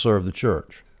not to serve the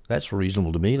church. That's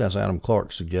reasonable to me. That's Adam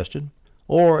Clark's suggestion.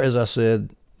 Or, as I said,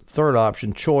 third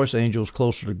option, choice angels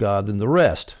closer to God than the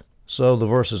rest. So the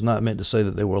verse is not meant to say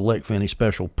that they were elect for any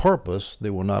special purpose. They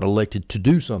were not elected to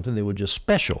do something. They were just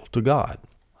special to God.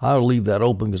 I'll leave that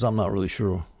open because I'm not really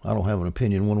sure. I don't have an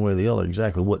opinion one way or the other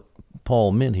exactly what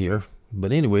Paul meant here.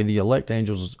 But anyway, the elect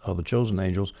angels are the chosen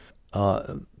angels.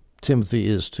 Timothy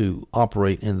is to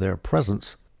operate in their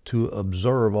presence to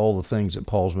observe all the things that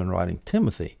Paul's been writing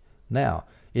Timothy. Now,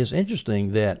 it's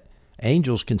interesting that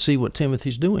angels can see what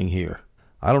Timothy's doing here.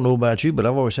 I don't know about you, but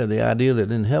I've always had the idea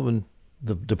that in heaven,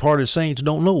 the departed saints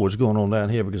don't know what's going on down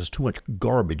here, because there's too much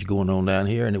garbage going on down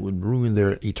here, and it would ruin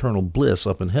their eternal bliss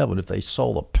up in heaven if they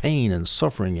saw the pain and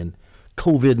suffering and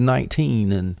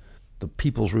COVID-19 and the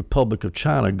People's Republic of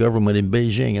China government in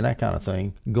Beijing and that kind of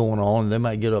thing going on, and they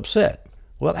might get upset.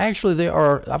 Well, actually,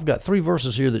 I've got 3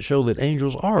 verses here that show that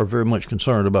angels are very much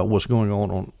concerned about what's going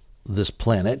on this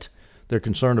planet. They're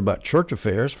concerned about church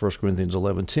affairs, 1 Corinthians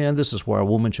 11:10. This is why a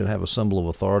woman should have a symbol of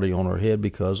authority on her head,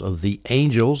 because of the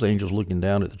angels looking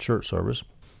down at the church service.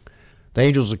 The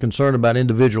angels are concerned about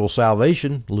individual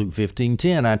salvation, Luke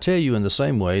 15:10. I tell you, in the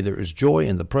same way, there is joy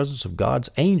in the presence of God's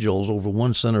angels over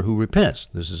one sinner who repents.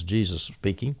 This is Jesus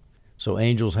speaking. So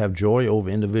angels have joy over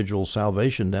individual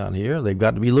salvation down here. They've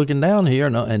got to be looking down here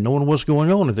and knowing what's going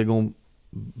on if they're going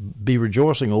to be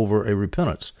rejoicing over a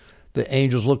repentance. The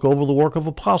angels look over the work of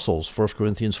apostles, 1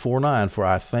 Corinthians 4:9. For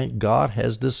I think God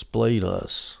has displayed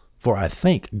us, the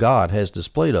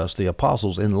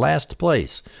apostles, in last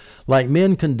place. Like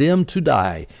men condemned to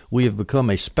die, we have become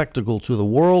a spectacle to the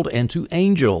world and to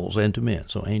angels and to men.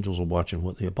 So angels are watching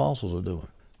what the apostles are doing.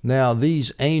 Now,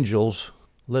 these angels,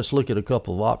 let's look at a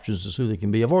couple of options as who they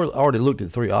can be. I've already looked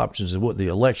at 3 options of what the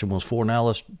election was for. Now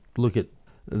let's look at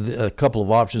a couple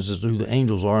of options as to who the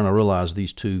angels are, and I realize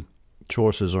these 2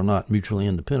 choices are not mutually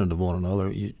independent of one another.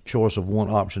 Your choice of one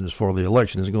option is for the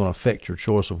election is going to affect your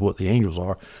choice of what the angels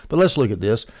are. But let's look at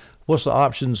this. What's the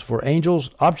options for angels?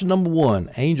 Option number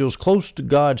 1, angels close to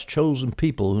God's chosen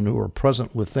people who are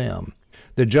present with them.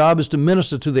 Their job is to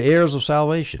minister to the heirs of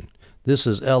salvation. This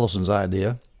is Ellison's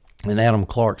idea and Adam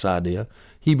Clark's idea.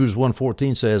 Hebrews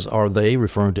 1:14 says, are they,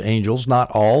 referring to angels,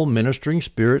 not all ministering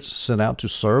spirits sent out to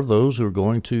serve those who are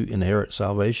going to inherit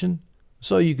salvation?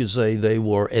 So you could say they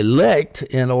were elect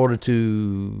in order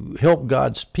to help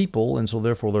God's people, and so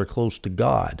therefore they're close to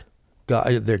God.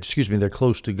 They're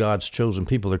close to God's chosen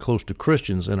people. They're close to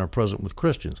Christians and are present with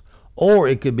Christians. Or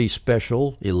it could be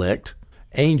special, elect,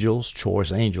 angels,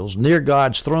 choice angels, near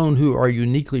God's throne who are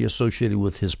uniquely associated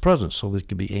with his presence. So this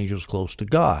could be angels close to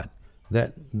God.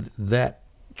 That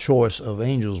choice of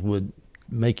angels would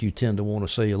make you tend to want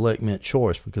to say elect meant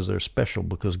choice because they're special,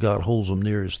 because God holds them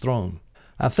near his throne.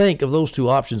 I think of those two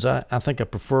options, I think I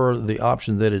prefer the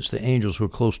option that it's the angels who are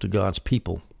close to God's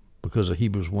people, because of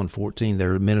Hebrews 1:14,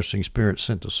 they're ministering spirits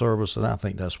sent to service, and I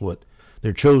think that's what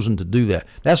they're chosen to do that.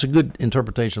 That's a good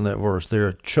interpretation of that verse.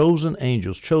 They're chosen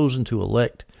angels, chosen to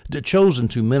elect, they're chosen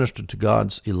to minister to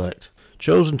God's elect,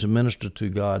 chosen to minister to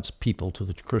God's people, to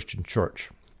the Christian church.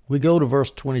 We go to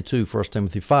verse 22, 1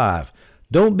 Timothy 5.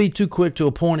 Don't be too quick to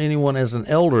appoint anyone as an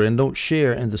elder, and don't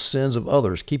share in the sins of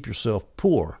others. Keep yourself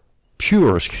pure.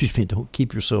 Don't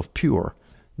keep yourself pure.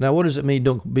 Now, what does it mean,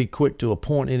 don't be quick to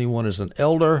appoint anyone as an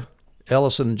elder?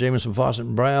 Ellison mentions,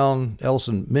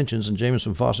 and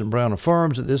Jamieson, Fausset, and Brown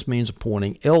affirms that this means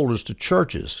appointing elders to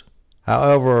churches.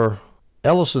 However,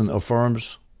 Ellison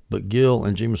affirms, but Gill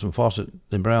and Jamieson, Fausset,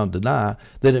 and Brown deny,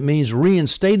 that it means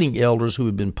reinstating elders who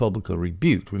had been publicly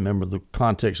rebuked. Remember the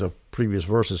context of previous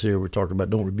verses here. We're talking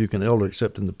about don't rebuke an elder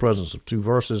except in the presence of two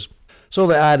verses. So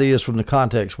the idea is, from the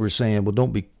context, we're saying, well,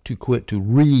 don't be too quick to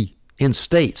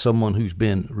reinstate someone who's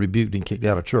been rebuked and kicked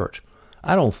out of church.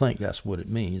 I don't think that's what it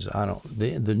means.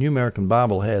 The New American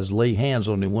Bible has lay hands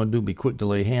on anyone. Don't be quick to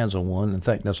lay hands on one. In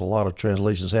fact, that's a lot of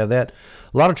translations have that.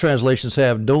 A lot of translations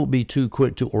have don't be too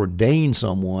quick to ordain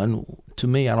someone. To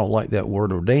me, I don't like that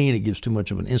word ordain. It gives too much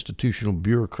of an institutional,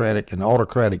 bureaucratic, and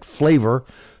autocratic flavor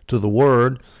to the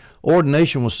word.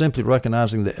 Ordination was simply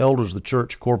recognizing the elders the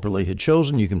church corporately had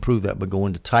chosen. You can prove that by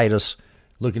going to Titus,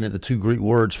 looking at the two Greek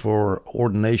words for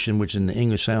ordination, which in the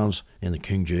English sounds, in the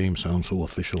King James, sounds so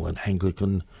official and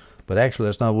Anglican, but actually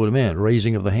that's not what it meant.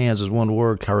 Raising of the hands is one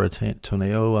word,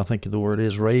 karatoneo, I think the word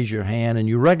is. Raise your hand, and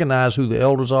you recognize who the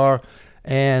elders are.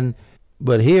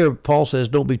 But here Paul says,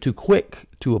 don't be too quick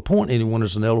to appoint anyone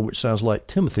as an elder, which sounds like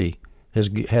Timothy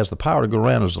has the power to go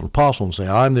around as an apostle and say,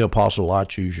 I'm the apostle, I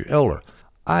choose your elder.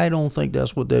 I don't think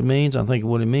that's what that means. I think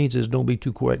what it means is don't be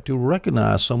too quick to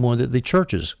recognize someone that the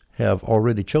churches have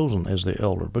already chosen as their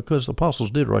elder, because the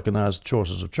apostles did recognize the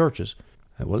choices of churches.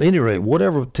 Well, at any rate,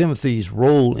 whatever Timothy's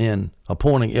role in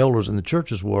appointing elders in the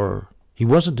churches were, he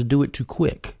wasn't to do it too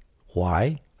quick.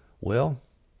 Why? Well,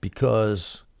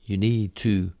 because you need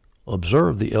to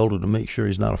observe the elder to make sure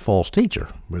he's not a false teacher.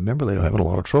 Remember, they're having a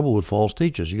lot of trouble with false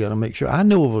teachers. You got to make sure. I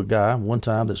knew of a guy one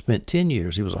time that spent 10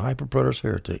 years. He was a hyper-preterist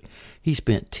heretic. He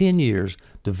spent 10 years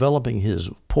developing his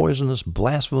poisonous,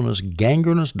 blasphemous,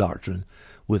 gangrenous doctrine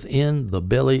within the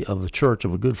belly of the church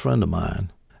of a good friend of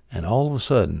mine. And all of a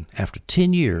sudden, after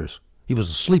 10 years, he was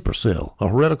a sleeper cell, a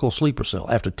heretical sleeper cell.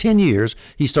 After 10 years,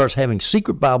 he starts having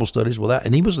secret Bible studies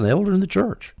and he was an elder in the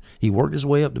church. He worked his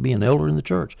way up to be an elder in the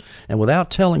church. And without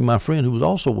telling my friend, who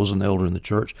also was an elder in the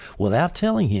church, without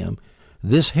telling him,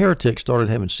 this heretic started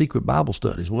having secret Bible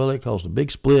studies. Well, it caused a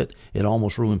big split. It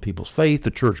almost ruined people's faith.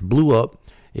 The church blew up.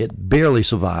 It barely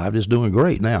survived. It's doing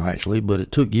great now, actually, but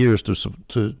it took years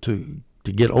to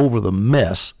get over the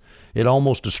mess. It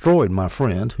almost destroyed my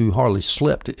friend, who hardly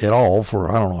slept at all for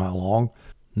I don't know how long.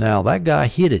 Now, that guy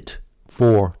hid it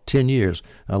for 10 years.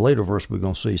 Now, later verse, we're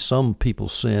going to see some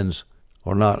people's sins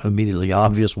are not immediately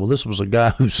obvious. Well, this was a guy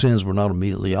whose sins were not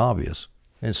immediately obvious.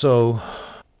 And so,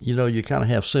 you kind of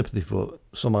have sympathy for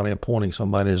somebody appointing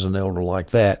somebody as an elder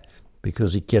like that,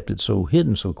 because he kept it so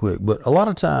hidden so quick. But a lot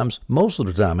of times, most of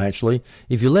the time actually,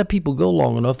 if you let people go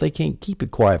long enough, they can't keep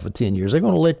it quiet for 10 years. They're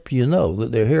going to let you know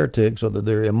that they're heretics or that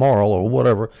they're immoral or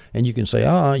whatever, and you can say,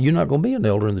 you're not going to be an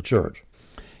elder in the church.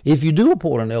 If you do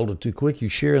appoint an elder too quick, you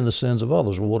share in the sins of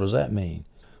others. Well, what does that mean?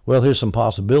 Well, here's some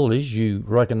possibilities. You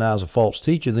recognize a false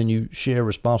teacher, then you share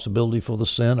responsibility for the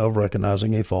sin of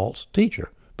recognizing a false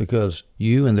teacher, because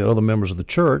you and the other members of the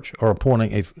church are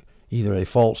appointing either a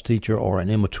false teacher or an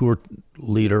immature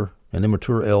leader, an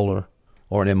immature elder,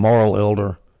 or an immoral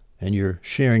elder, and you're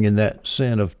sharing in that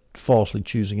sin of falsely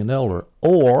choosing an elder,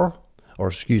 or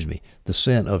the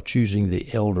sin of choosing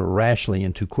the elder rashly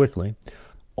and too quickly.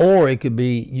 Or it could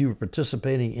be you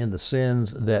participating in the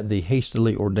sins that the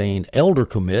hastily ordained elder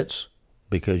commits,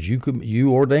 because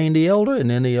you ordained the elder and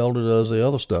then the elder does the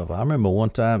other stuff. I remember one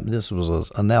time, this was an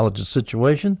analogous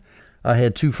situation. I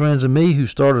had two friends of me who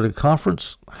started a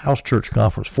conference, house church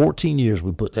conference. 14 years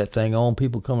we put that thing on,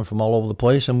 people coming from all over the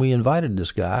place, and we invited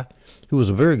this guy who was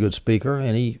a very good speaker,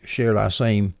 and he shared our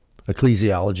same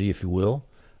ecclesiology, if you will.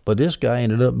 But this guy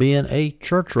ended up being a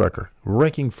church wrecker,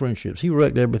 wrecking friendships. He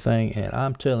wrecked everything, and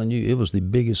I'm telling you, it was the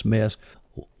biggest mess.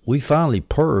 We finally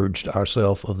purged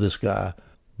ourselves of this guy,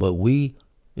 but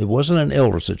it wasn't an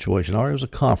elder situation. It was a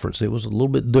conference. It was a little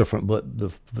bit different, but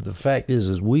the fact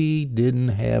is we didn't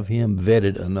have him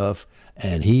vetted enough,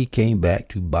 and he came back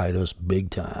to bite us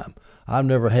big time. I've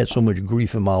never had so much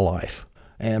grief in my life.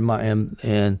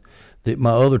 And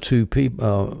My other two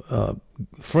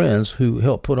friends who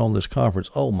helped put on this conference,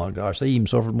 oh my gosh, they even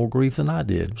suffered more grief than I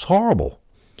did. It was horrible.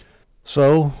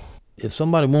 So if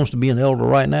somebody wants to be an elder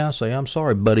right now, say, I'm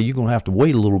sorry, buddy, you're going to have to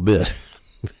wait a little bit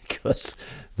because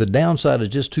the downside is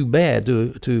just too bad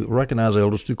to recognize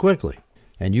elders too quickly.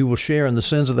 And you will share in the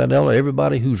sins of that elder.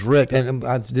 Everybody who's wrecked, and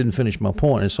I didn't finish my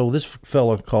point. And so this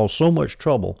fella caused so much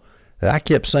trouble that I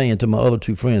kept saying to my other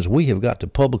two friends, we have got to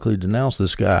publicly denounce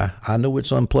this guy. I know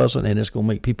it's unpleasant and it's going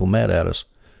to make people mad at us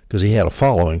because he had a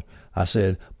following. I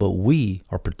said, but we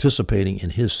are participating in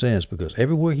his sins because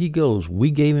everywhere he goes, we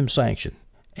gave him sanction.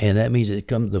 And that means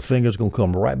the finger's going to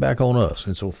come right back on us.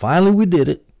 And so finally we did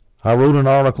it. I wrote an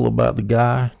article about the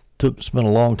guy. Spent a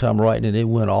long time writing it. It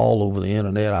went all over the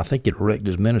internet. I think it wrecked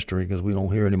his ministry because we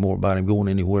don't hear any more about him going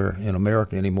anywhere in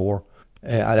America anymore.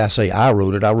 I say I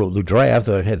wrote it. I wrote the draft.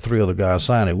 I had 3 other guys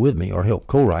sign it with me or help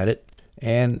co-write it.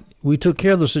 And we took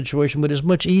care of the situation, but it's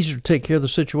much easier to take care of the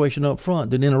situation up front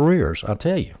than in arrears, I'll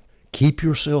tell you. Keep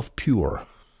yourself pure.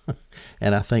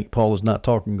 And I think Paul is not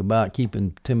talking about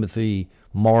keeping Timothy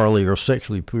morally or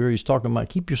sexually pure. He's talking about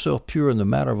keep yourself pure in the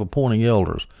matter of appointing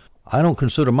elders. I don't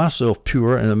consider myself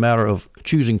pure in the matter of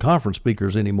choosing conference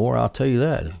speakers anymore. I'll tell you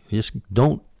that. Just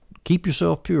don't keep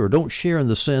yourself pure. Don't share in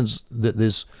the sins that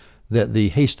the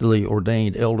hastily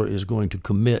ordained elder is going to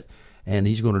commit and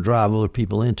he's going to drive other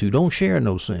people into. Don't share in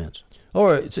those sins.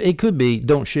 Or it could be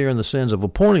don't share in the sins of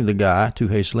appointing the guy too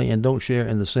hastily, and don't share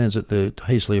in the sins that the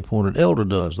hastily appointed elder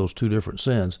does. Those 2 different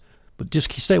sins. But just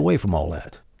stay away from all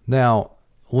that. Now,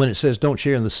 when it says don't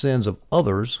share in the sins of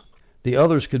others, the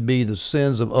others could be the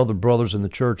sins of other brothers in the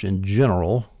church in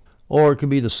general, or it could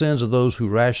be the sins of those who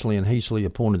rashly and hastily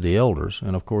appointed the elders.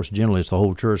 And, of course, generally it's the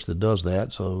whole church that does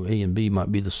that, so A and B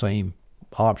might be the same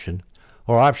option.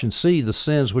 Or option C, the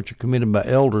sins which are committed by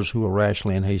elders who are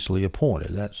rashly and hastily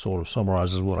appointed. That sort of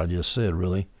summarizes what I just said,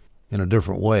 really, in a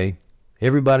different way.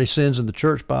 Everybody sins in the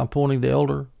church by appointing the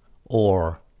elder,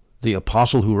 or the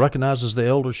apostle who recognizes the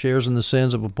elder shares in the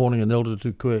sins of appointing an elder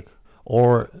too quick,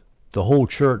 or the whole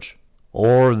church,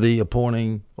 or the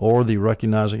appointing, or the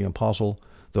recognizing apostle,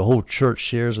 the whole church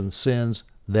shares in sins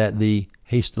that the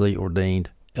hastily ordained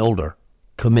elder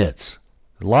commits.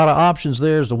 A lot of options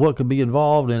there as to what could be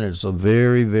involved, and it's a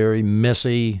very, very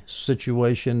messy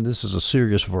situation. This is a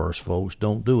serious verse, folks.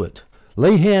 Don't do it.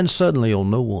 Lay hands suddenly on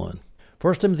no one.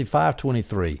 1 Timothy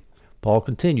 5:23. Paul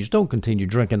continues, don't continue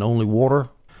drinking only water,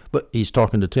 but he's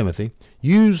talking to Timothy.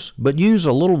 Use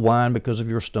a little wine because of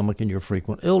your stomach and your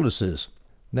frequent illnesses.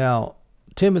 Now,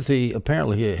 Timothy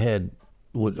apparently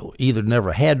would either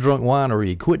never had drunk wine or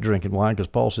he quit drinking wine, because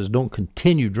Paul says don't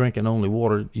continue drinking only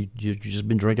water. You've just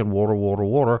been drinking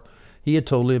water. He had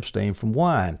totally abstained from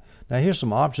wine. Now here's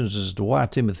some options as to why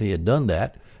Timothy had done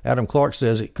that. Adam Clark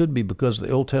says it could be because of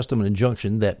the Old Testament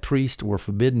injunction that priests were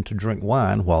forbidden to drink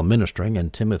wine while ministering,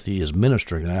 and Timothy is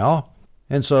ministering now.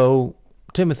 And so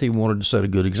Timothy wanted to set a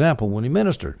good example when he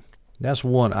ministered. That's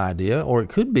one idea. Or it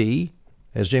could be,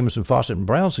 as Jameson, Fawcett, and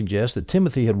Brown suggest, that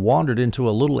Timothy had wandered into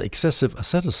a little excessive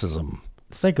asceticism.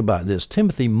 Think about this.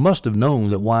 Timothy must have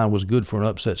known that wine was good for an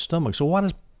upset stomach, so why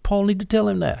does Paul need to tell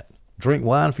him that? Drink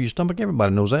wine for your stomach?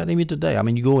 Everybody knows that, even today. I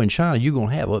mean, you go in China, you're going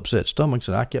to have upset stomachs,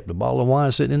 and I kept a bottle of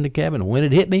wine sitting in the cabin, and when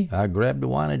it hit me, I grabbed the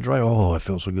wine and drank. Oh, it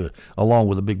felt so good, along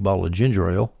with a big bottle of ginger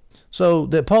ale. So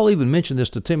that Paul even mentioned this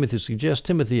to Timothy suggests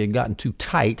Timothy had gotten too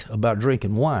tight about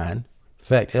drinking wine. In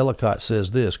fact, Ellicott says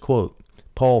this, quote,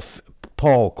 Paul,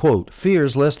 quote,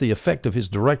 fears lest the effect of his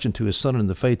direction to his son in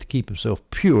the faith to keep himself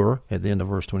pure, at the end of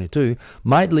verse 22,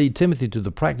 might lead Timothy to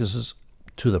the practice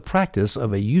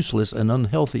of a useless and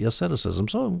unhealthy asceticism.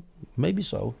 So, maybe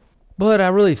so. But I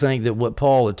really think that what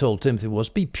Paul had told Timothy was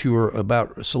be pure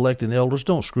about selecting elders.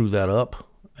 Don't screw that up.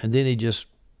 And then he just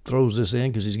throws this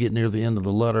in because he's getting near the end of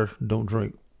the letter. Don't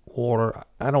drink water.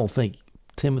 I don't think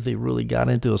Timothy really got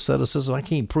into asceticism. I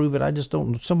can't prove it. I just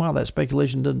don't. Somehow that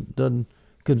speculation doesn't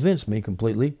convince me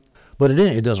completely. But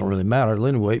it doesn't really matter.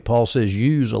 Anyway, Paul says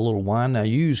use a little wine. Now,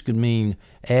 use could mean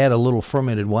add a little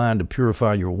fermented wine to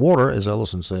purify your water, as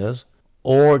Ellison says.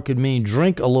 Or it could mean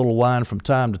drink a little wine from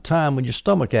time to time when your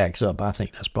stomach acts up. I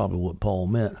think that's probably what Paul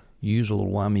meant. Use a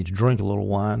little wine means drink a little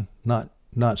wine, not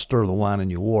stir the wine in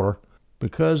your water.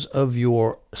 Because of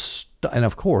your... and,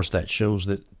 of course, that shows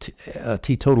that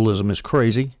teetotalism is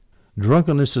crazy.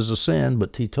 Drunkenness is a sin,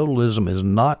 but teetotalism is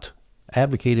not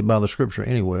advocated by the Scripture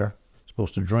anywhere.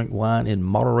 Supposed to drink wine in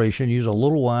moderation. Use a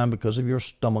little wine because of your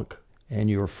stomach and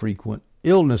your frequent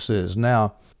illnesses.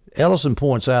 Now, Ellison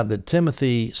points out that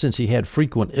Timothy, since he had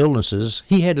frequent illnesses,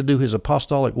 he had to do his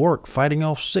apostolic work, fighting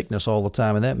off sickness all the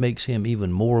time, and that makes him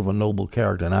even more of a noble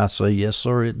character. And I say, yes,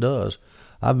 sir, it does.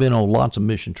 I've been on lots of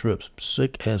mission trips,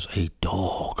 sick as a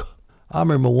dog. I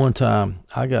remember one time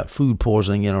I got food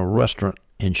poisoning in a restaurant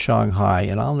in Shanghai,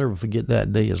 and I'll never forget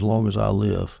that day as long as I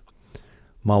live.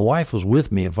 My wife was with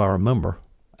me, if I remember,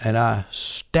 and I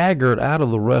staggered out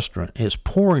of the restaurant. It's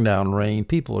pouring down rain.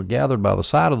 People are gathered by the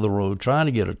side of the road trying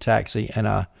to get a taxi, and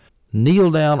I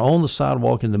kneeled down on the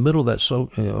sidewalk in the middle of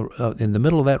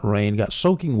that rain, got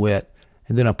soaking wet,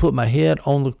 and then I put my head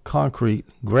on the concrete,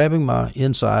 grabbing my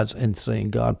insides and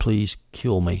saying, God, please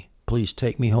kill me. Please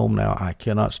take me home now. I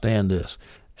cannot stand this.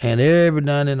 And every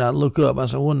now and then I look up. I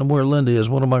say, I wonder where Linda is.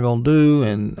 What am I going to do?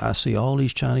 And I see all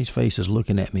these Chinese faces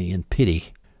looking at me in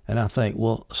pity. And I think,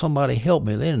 well, somebody help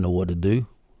me. They didn't know what to do.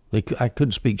 I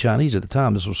couldn't speak Chinese at the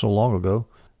time. This was so long ago.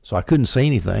 So I couldn't say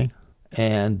anything.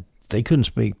 And they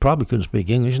probably couldn't speak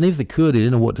English. And if they could, they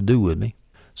didn't know what to do with me.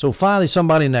 So finally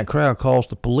somebody in that crowd calls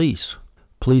the police.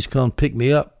 Police come pick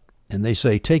me up. And they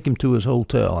say, take him to his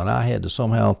hotel. And I had to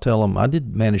somehow tell them. I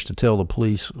did manage to tell the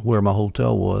police where my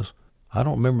hotel was. I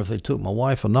don't remember if they took my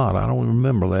wife or not. I don't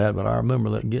remember that. But I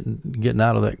remember that getting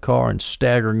out of that car and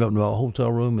staggering up to a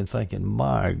hotel room and thinking,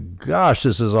 my gosh,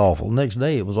 this is awful. Next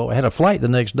day, I had a flight the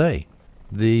next day.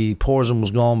 The poison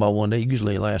was gone by one day.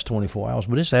 Usually it lasts 24 hours.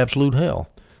 But it's absolute hell.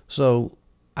 So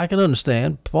I can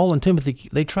understand. Paul and Timothy,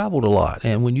 they traveled a lot.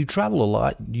 And when you travel a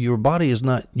lot, your body is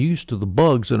not used to the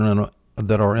bugs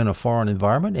that are in a foreign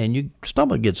environment, and your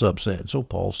stomach gets upset. So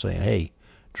Paul's saying, hey,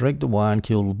 drink the wine,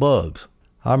 kill the bugs.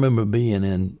 I remember being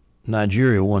in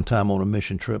Nigeria one time on a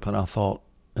mission trip, and I thought,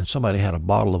 and somebody had a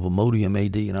bottle of Imodium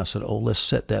AD, and I said, oh, let's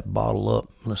set that bottle up.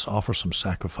 Let's offer some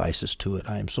sacrifices to it.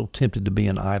 I am so tempted to be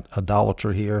an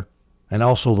idolater here. And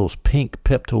also those pink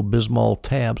Pepto-Bismol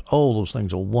tabs. Oh, those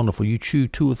things are wonderful. You chew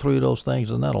 2 or 3 of those things,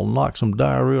 and that'll knock some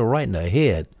diarrhea right in the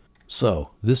head.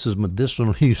 So this is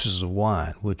medicinal uses of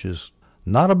wine, which is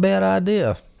not a bad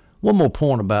idea. One more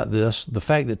point about this, the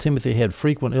fact that Timothy had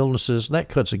frequent illnesses, that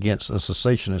cuts against a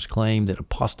cessationist claim that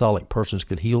apostolic persons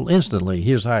could heal instantly.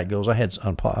 Here's how it goes. I had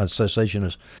a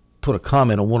cessationist put a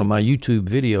comment on one of my YouTube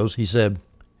videos.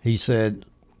 He said,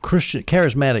 Christian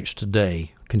charismatics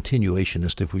today,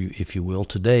 continuationists if you will,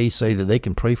 today say that they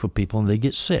can pray for people and they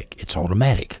get sick. It's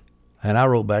automatic. And I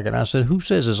wrote back and I said, who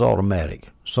says it's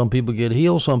automatic? Some people get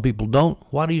healed, some people don't.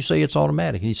 Why do you say it's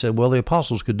automatic? And he said, well, the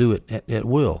apostles could do it at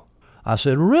will. I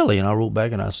said, really? And I wrote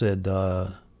back and I said,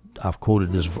 I've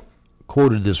quoted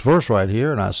this verse right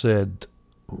here. And I said,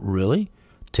 really?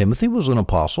 Timothy was an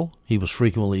apostle. He was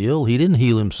frequently ill. He didn't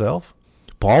heal himself.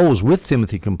 Paul was with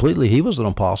Timothy completely. He was an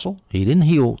apostle. He didn't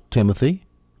heal Timothy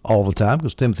all the time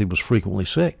because Timothy was frequently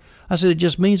sick. I said, it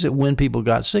just means that when people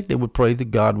got sick, they would pray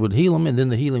that God would heal them, and then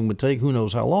the healing would take who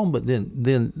knows how long, but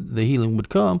then the healing would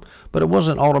come. But it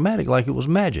wasn't automatic like it was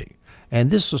magic. And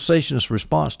this cessationist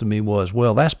response to me was,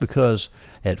 well, that's because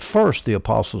at first the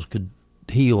apostles could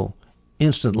heal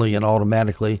instantly and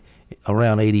automatically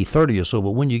around AD 30 or so.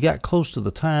 But when you got close to the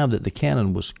time that the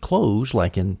canon was closed,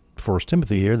 like in 1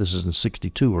 Timothy here, this is in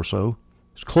 62 or so,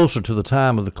 it's closer to the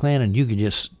time of the canon, you can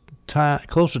just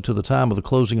closer to the time of the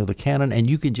closing of the canon, and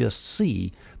you can just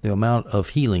see the amount of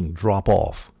healing drop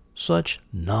off. Such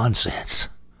nonsense.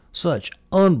 Such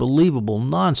unbelievable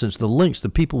nonsense. The lengths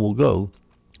that people will go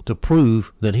to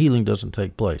prove that healing doesn't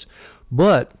take place.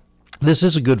 But this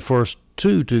is a good first,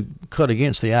 too, to cut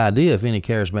against the idea, if any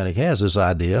charismatic has this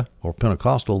idea, or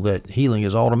Pentecostal, that healing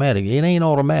is automatic. It ain't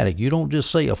automatic. You don't just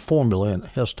say a formula and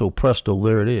hesto presto,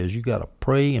 there it is. You got to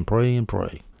pray and pray and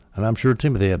pray. And I'm sure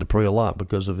Timothy had to pray a lot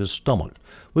because of his stomach.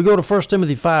 We go to 1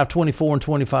 Timothy 5:24 and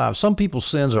 25. Some people's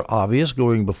sins are obvious,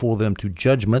 going before them to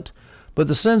judgment, but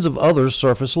the sins of others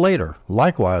surface later.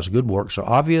 Likewise, good works are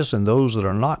obvious, and those that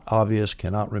are not obvious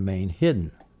cannot remain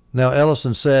hidden. Now,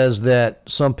 Ellison says that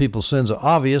some people's sins are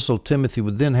obvious, so Timothy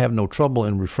would then have no trouble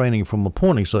in refraining from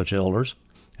appointing such elders.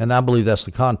 And I believe that's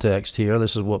the context here.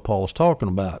 This is what Paul is talking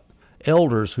about.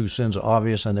 Elders whose sins are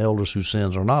obvious and elders whose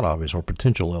sins are not obvious, or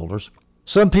potential elders.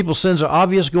 Some people's sins are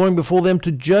obvious, going before them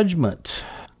to judgment.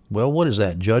 Well, what is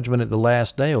that? Judgment at the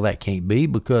last day? Well, that can't be,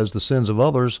 because the sins of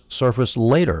others surface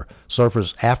later.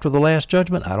 Surface after the last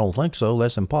judgment? I don't think so.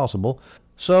 That's impossible.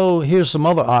 So here's some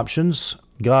other options.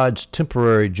 God's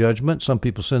temporary judgment. Some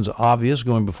people's sins are obvious,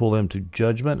 going before them to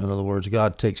judgment. In other words,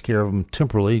 God takes care of them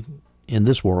temporarily in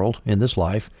this world, in this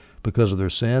life, because of their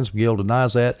sins. Miguel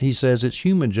denies that. He says it's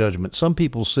human judgment. Some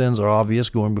people's sins are obvious,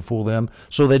 going before them,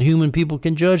 so that human people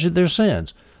can judge their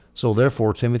sins. So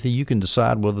therefore, Timothy, you can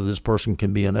decide whether this person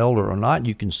can be an elder or not.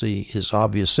 You can see his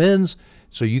obvious sins,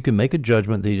 so you can make a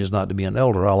judgment that he is not to be an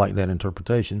elder. I like that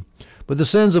interpretation. But the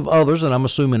sins of others, and I'm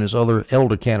assuming as other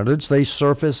elder candidates, they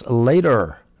surface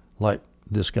later. Like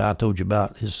this guy I told you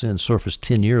about, his sins surfaced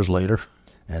 10 years later.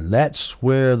 And that's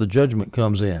where the judgment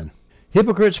comes in.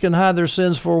 Hypocrites can hide their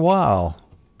sins for a while.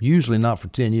 usually not for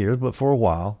 10 years, but for a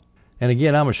while. And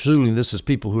again, I'm assuming this is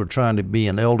people who are trying to be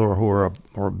an elder who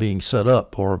are being set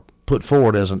up or put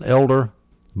forward as an elder.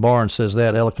 Barnes says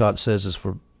that. Ellicott says it's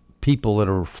for people that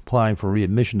are applying for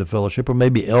readmission to fellowship, or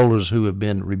maybe elders who have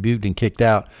been rebuked and kicked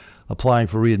out applying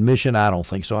for readmission. I don't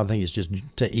think so. I think it's just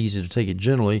easy to take it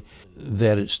generally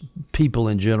that it's people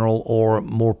in general, or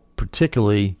more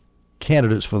particularly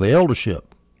candidates for the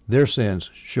eldership. Their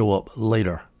sins show up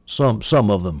later. Some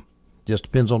of them. Just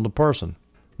depends on the person.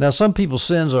 Now, some people's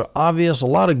sins are obvious. A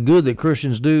lot of good that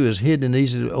Christians do is hidden and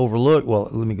easy to overlook. Well,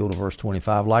 let me go to verse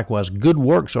 25. Likewise, good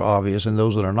works are obvious, and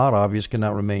those that are not obvious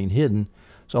cannot remain hidden.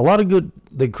 So a lot of good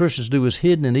that Christians do is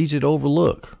hidden and easy to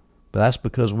overlook. But that's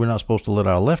because we're not supposed to let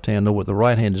our left hand know what the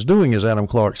right hand is doing, as Adam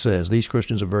Clark says. These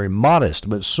Christians are very modest,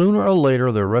 but sooner or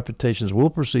later their reputations will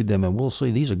precede them, and we'll see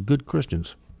these are good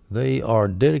Christians. They are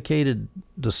dedicated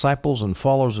disciples and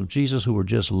followers of Jesus who are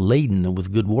just laden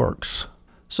with good works.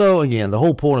 So again, the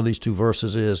whole point of these two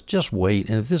verses is just wait.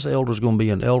 And if this elder is going to be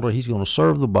an elder, he's going to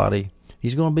serve the body.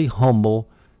 He's going to be humble.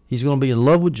 He's going to be in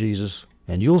love with Jesus,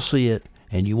 and you'll see it,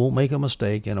 and you won't make a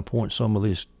mistake and appoint some of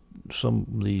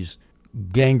these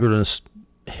gangrenous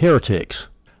heretics.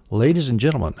 Ladies and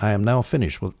gentlemen, I am now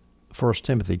finished with 1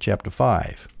 Timothy chapter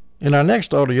 5. In our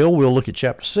next audio, we'll look at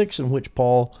chapter 6, in which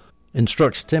Paul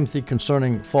instructs Timothy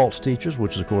concerning false teachers,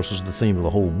 which of course is the theme of the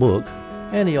whole book.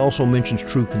 And he also mentions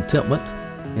true contentment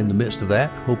in the midst of that.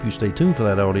 Hope you stay tuned for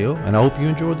that audio, and I hope you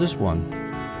enjoyed this one.